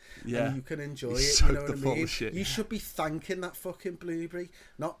sweet. Yeah. And you can enjoy He's it, you know what I mean? Shit. You should be thanking that fucking blueberry,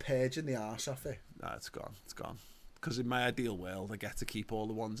 not purging the arse off it. Nah, it's gone. Because in my ideal world, I get to keep all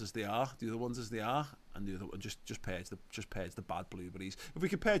the ones as they are, do the ones as they are, and do just purge the bad blueberries. If we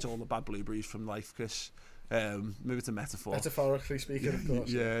could purge all the bad blueberries from life, Chris, maybe it's a metaphor. Metaphorically speaking, of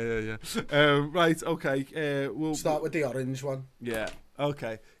course. Yeah. Right, okay. We'll start with the orange one. Yeah.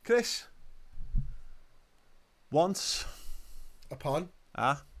 Okay, Chris. Once upon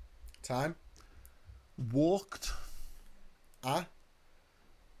time walked a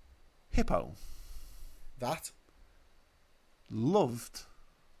hippo that loved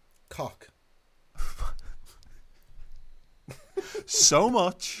cock so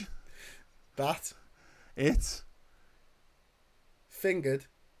much that it fingered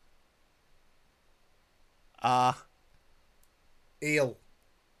a eel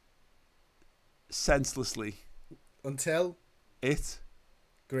senselessly until it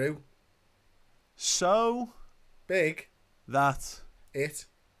grew so big that it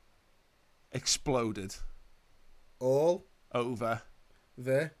exploded all over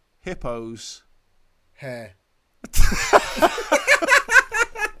the hippo's hair.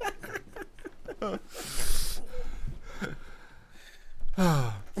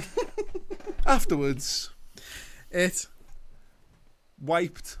 Afterwards, it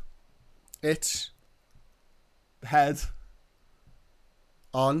wiped its head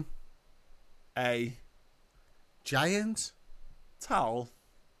on a giant towel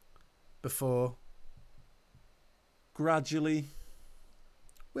before gradually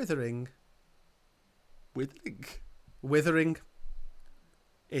withering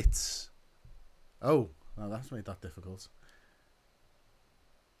its that's made that difficult.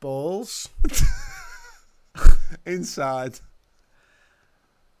 Balls inside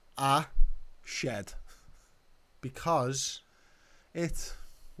a shed because it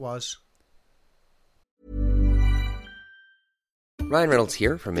was Ryan Reynolds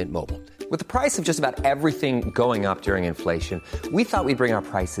here from Mint Mobile. With the price of just about everything going up during inflation, we thought we'd bring our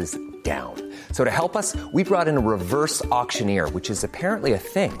prices down. So to help us, we brought in a reverse auctioneer, which is apparently a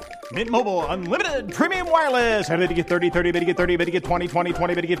thing. Mint Mobile Unlimited Premium Wireless. How to get 30, 30, bit to get 30, bit to get 20, 20,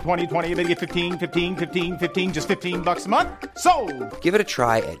 20, bit to get 20, 20, bit to get 15, 15, 15, 15, just $15 a month? Sold! Give it a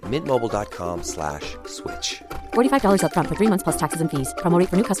try at mintmobile.com/switch. $45 up front for 3 months plus taxes and fees. Promo rate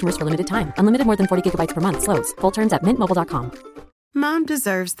for new customers for limited time. Unlimited more than 40 gigabytes per month. Slows full terms at mintmobile.com. Mom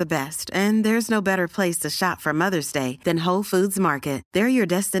deserves the best, and there's no better place to shop for Mother's Day than Whole Foods Market. They're your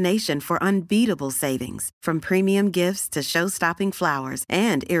destination for unbeatable savings, from premium gifts to show-stopping flowers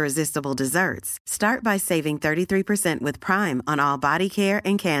and irresistible desserts. Start by saving 33% with Prime on all body care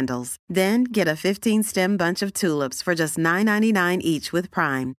and candles. Then get a 15-stem bunch of tulips for just $9.99 each with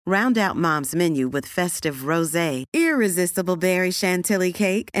Prime. Round out Mom's menu with festive rosé, irresistible berry chantilly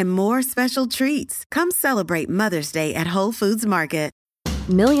cake, and more special treats. Come celebrate Mother's Day at Whole Foods Market.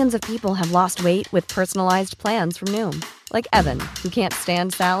 Millions of people have lost weight with personalized plans from Noom. Like Evan, who can't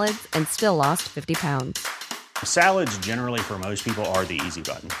stand salads and still lost 50 pounds. Salads generally for most people are the easy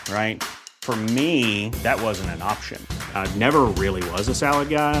button, right? For me, that wasn't an option. I never really was a salad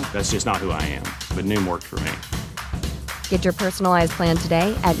guy. That's just not who I am. But Noom worked for me. Get your personalized plan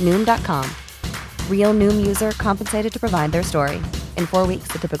today at Noom.com. Real Noom user compensated to provide their story. In 4 weeks,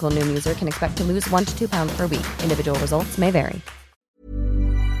 the typical Noom user can expect to lose 1 to 2 pounds per week. Individual results may vary.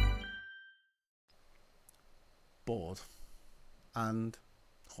 Bored. And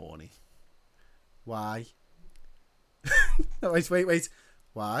Horny. why? No, wait.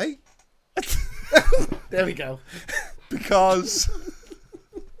 Why? There we go. Because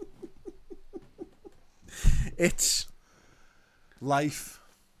It's life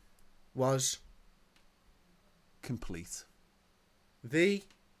was complete. the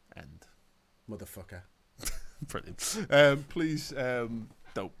End. motherfucker. Brilliant. Please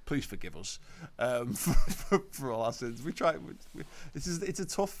forgive us for all our sins. We try. It's a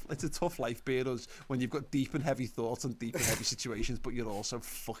tough life being us when you've got deep and heavy thoughts and deep and heavy situations, but you're also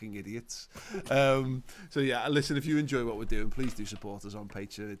fucking idiots. So yeah, listen. If you enjoy what we're doing, please do support us on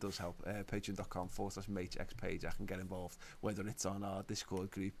Patreon. It does help. Patreon.com/MateX page. I can get involved, whether it's on our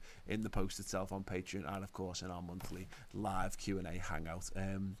Discord group, in the post itself on Patreon, and of course in our monthly live Q&A hangout.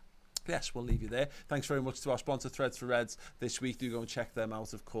 Yes, we'll leave you there. Thanks very much to our sponsor, Threads for Reds, this week. Do go and check them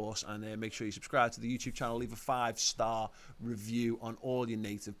out, of course, and make sure you subscribe to the YouTube channel. Leave a 5-star review on all your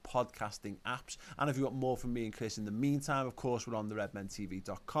native podcasting apps. And if you want more from me and Chris in the meantime, of course, we're on the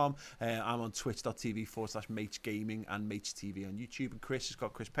redmentv.com. I'm on twitch.tv/MatesGaming and MatesTV on YouTube. And Chris has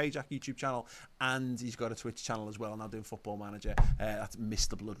got Chris Pajak YouTube channel, and he's got a Twitch channel as well. Now doing Football Manager. That's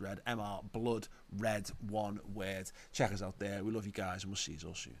Mr. Blood Red, MR Blood Red, one word. Check us out there. We love you guys, and we'll see you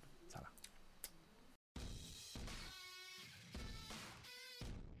all soon.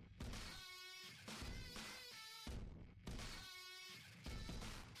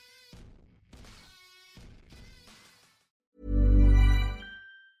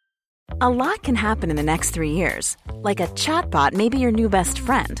 A lot can happen in the next 3 years. Like a chatbot may be your new best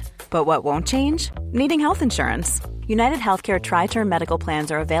friend. But what won't change? Needing health insurance. United Healthcare Tri-Term Medical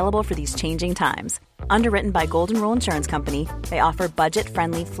Plans are available for these changing times. Underwritten by Golden Rule Insurance Company, they offer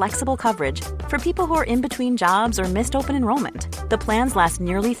budget-friendly, flexible coverage for people who are in between jobs or missed open enrollment. The plans last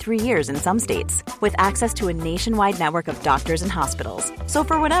nearly 3 years in some states, with access to a nationwide network of doctors and hospitals. So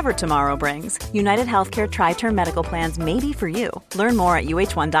for whatever tomorrow brings, United Healthcare Tri-Term Medical Plans may be for you. Learn more at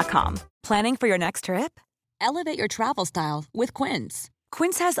uh1.com. Planning for your next trip? Elevate your travel style with Quince.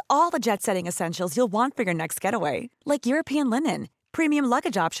 Quince has all the jet-setting essentials you'll want for your next getaway, like European linen, premium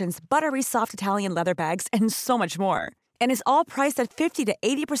luggage options, buttery soft Italian leather bags, and so much more. And is all priced at 50 to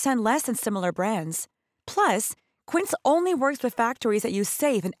 80% less than similar brands. Plus, Quince only works with factories that use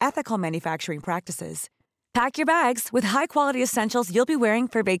safe and ethical manufacturing practices. Pack your bags with high-quality essentials you'll be wearing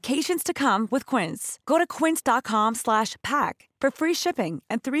for vacations to come with Quince. Go to quince.com/pack for free shipping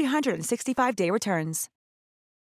and 365-day returns.